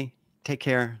 Okay. Take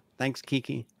care. Thanks,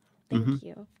 Kiki. Thank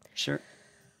you. Sure.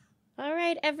 All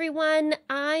right, everyone.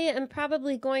 I am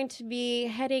probably going to be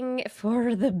heading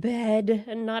for the bed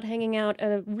and not hanging out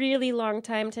a really long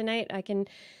time tonight. I can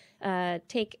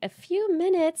take a few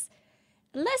minutes.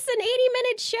 Less than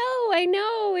 80-minute show. I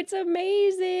know. It's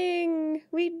amazing.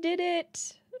 We did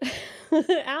it.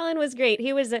 Alan was great.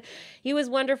 He was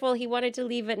wonderful. He wanted to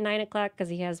leave at 9 o'clock because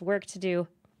he has work to do.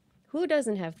 Who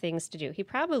doesn't have things to do? He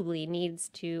probably needs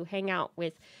to hang out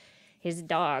with his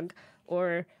dog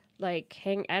or I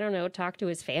don't know, talk to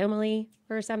his family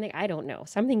or something. I don't know.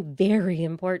 Something very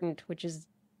important, which is,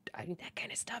 that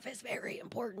kind of stuff is very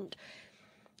important.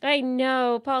 I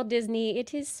know, Paul Disney,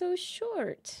 it is so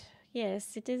short.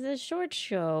 Yes, it is a short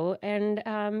show.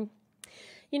 And,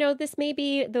 this may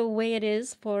be the way it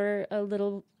is for a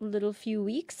little few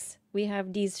weeks. We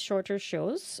have these shorter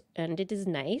shows, and it is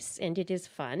nice, and it is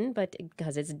fun, but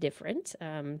because it's different,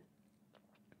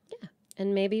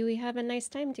 and maybe we have a nice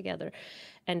time together.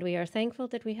 And we are thankful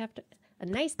that we have a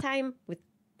nice time with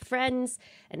friends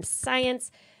and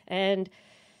science. And,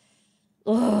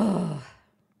 I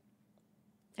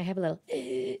have a little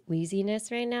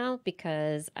wheeziness right now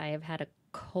because I have had a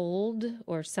cold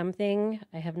or something.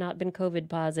 I have not been COVID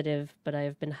positive, but I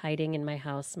have been hiding in my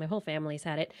house. My whole family's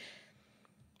had it.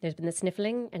 There's been the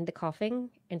sniffling and the coughing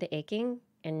and the aching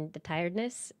and the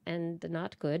tiredness and the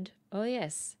not good. Oh,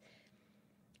 yes.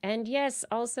 And yes,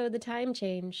 also the time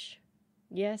change.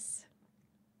 Yes.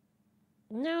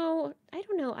 No, I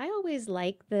don't know. I always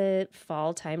like the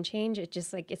fall time change.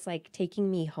 It's like taking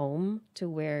me home to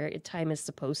where time is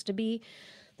supposed to be.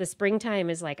 The springtime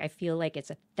is I feel like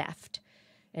it's a theft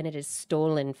and it is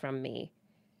stolen from me.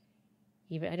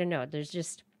 Even, I don't know.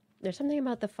 There's something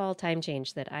about the fall time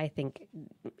change that I think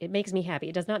it makes me happy.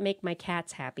 It does not make my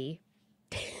cats happy.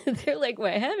 They're like,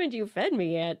 why haven't you fed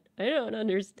me yet? I don't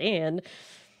understand.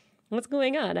 What's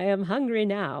going on? I am hungry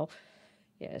now.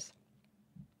 Yes.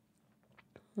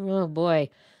 Oh, boy.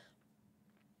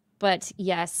 But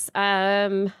yes,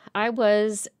 I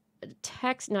was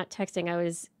I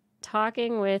was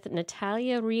talking with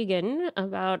Natalia Regan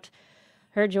about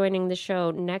her joining the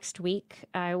show next week.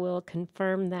 I will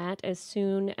confirm that as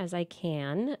soon as I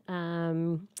can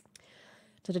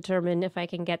to determine if I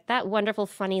can get that wonderful,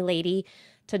 funny lady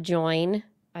to join.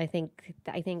 I think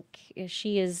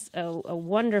she is a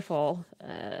wonderful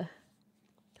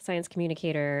science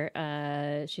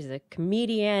communicator. She's a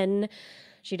comedian.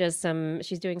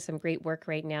 She's doing some great work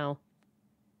right now,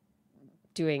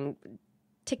 doing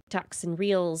TikToks and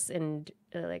Reels and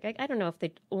I don't know if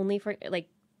they only for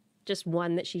just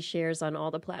one that she shares on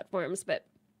all the platforms, but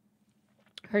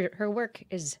her work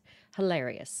is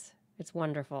hilarious. It's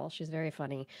wonderful. She's very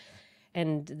funny.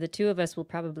 And the two of us will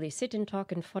probably sit and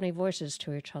talk in funny voices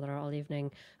to each other all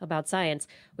evening about science,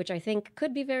 which I think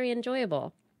could be very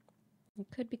enjoyable. It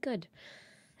could be good.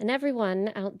 And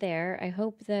everyone out there, I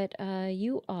hope that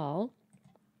you all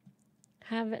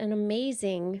have an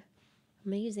amazing,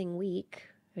 amazing week.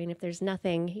 I mean, if there's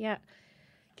nothing,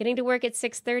 getting to work at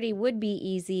 6:30 would be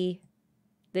easy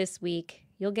this week.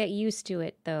 You'll get used to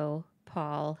it, though,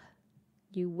 Paul.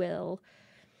 You will.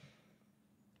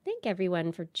 Thank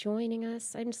everyone for joining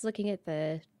us. I'm just looking at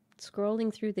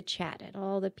scrolling through the chat at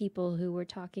all the people who were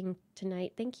talking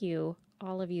tonight. Thank you,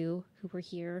 all of you who were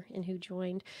here and who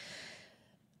joined.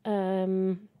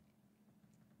 I'm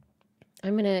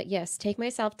going to, take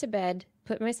myself to bed,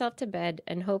 put myself to bed,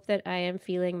 and hope that I am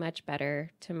feeling much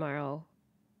better tomorrow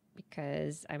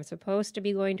because I'm supposed to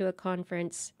be going to a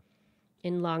conference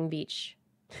in Long Beach.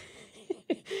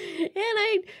 And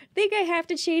I think I have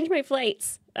to change my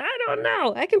flights. I don't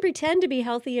know. I can pretend to be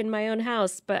healthy in my own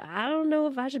house, but I don't know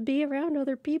if I should be around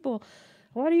other people.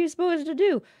 What are you supposed to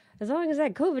do? As long as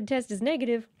that COVID test is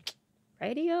negative,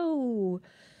 radio.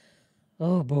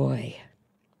 Oh boy.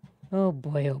 Oh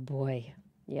boy, oh boy.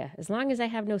 Yeah, as long as I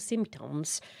have no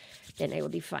symptoms, then I will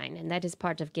be fine. And that is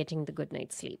part of getting the good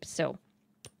night's sleep. So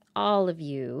all of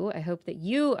you, I hope that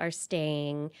you are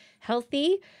staying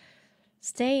healthy,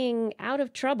 staying out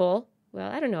of trouble. Well,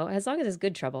 I don't know. As long as it's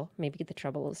good trouble, maybe the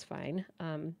trouble is fine.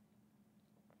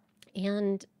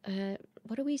 And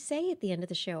what do we say at the end of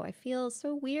the show? I feel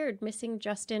so weird missing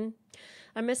Justin.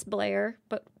 I miss Blair,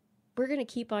 but we're going to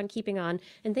keep on keeping on.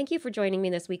 And thank you for joining me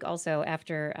this week also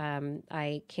after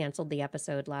I canceled the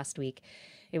episode last week.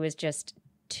 It was just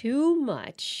too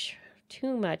much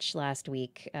last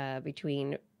week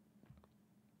between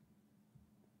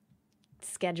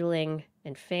scheduling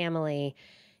and family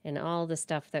and all the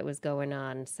stuff that was going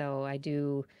on. So I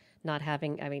do not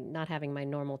having my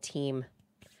normal team,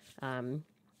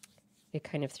 it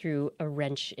kind of threw a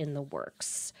wrench in the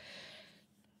works.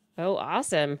 Oh,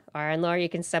 awesome. R and Laura, you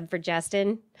can sub for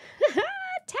Justin.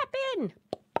 Tap in.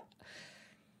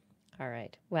 All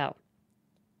right. Well,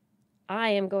 I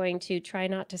am going to try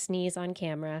not to sneeze on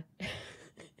camera.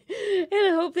 And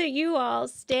I hope that you all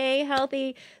stay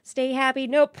healthy, stay happy.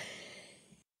 Nope.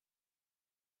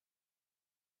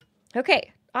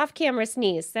 Okay, off camera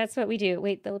sneeze. That's what we do.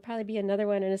 Wait, there'll probably be another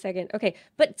one in a second. Okay,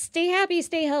 but stay happy,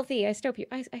 stay healthy. I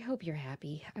hope you're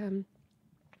happy.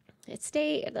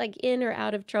 Stay like in or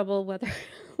out of trouble,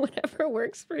 whatever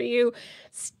works for you.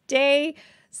 Stay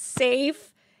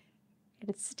safe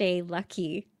and stay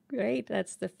lucky. Right?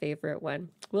 That's the favorite one.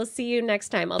 We'll see you next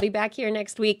time. I'll be back here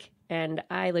next week, and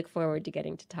I look forward to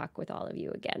getting to talk with all of you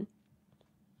again.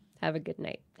 Have a good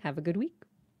night. Have a good week.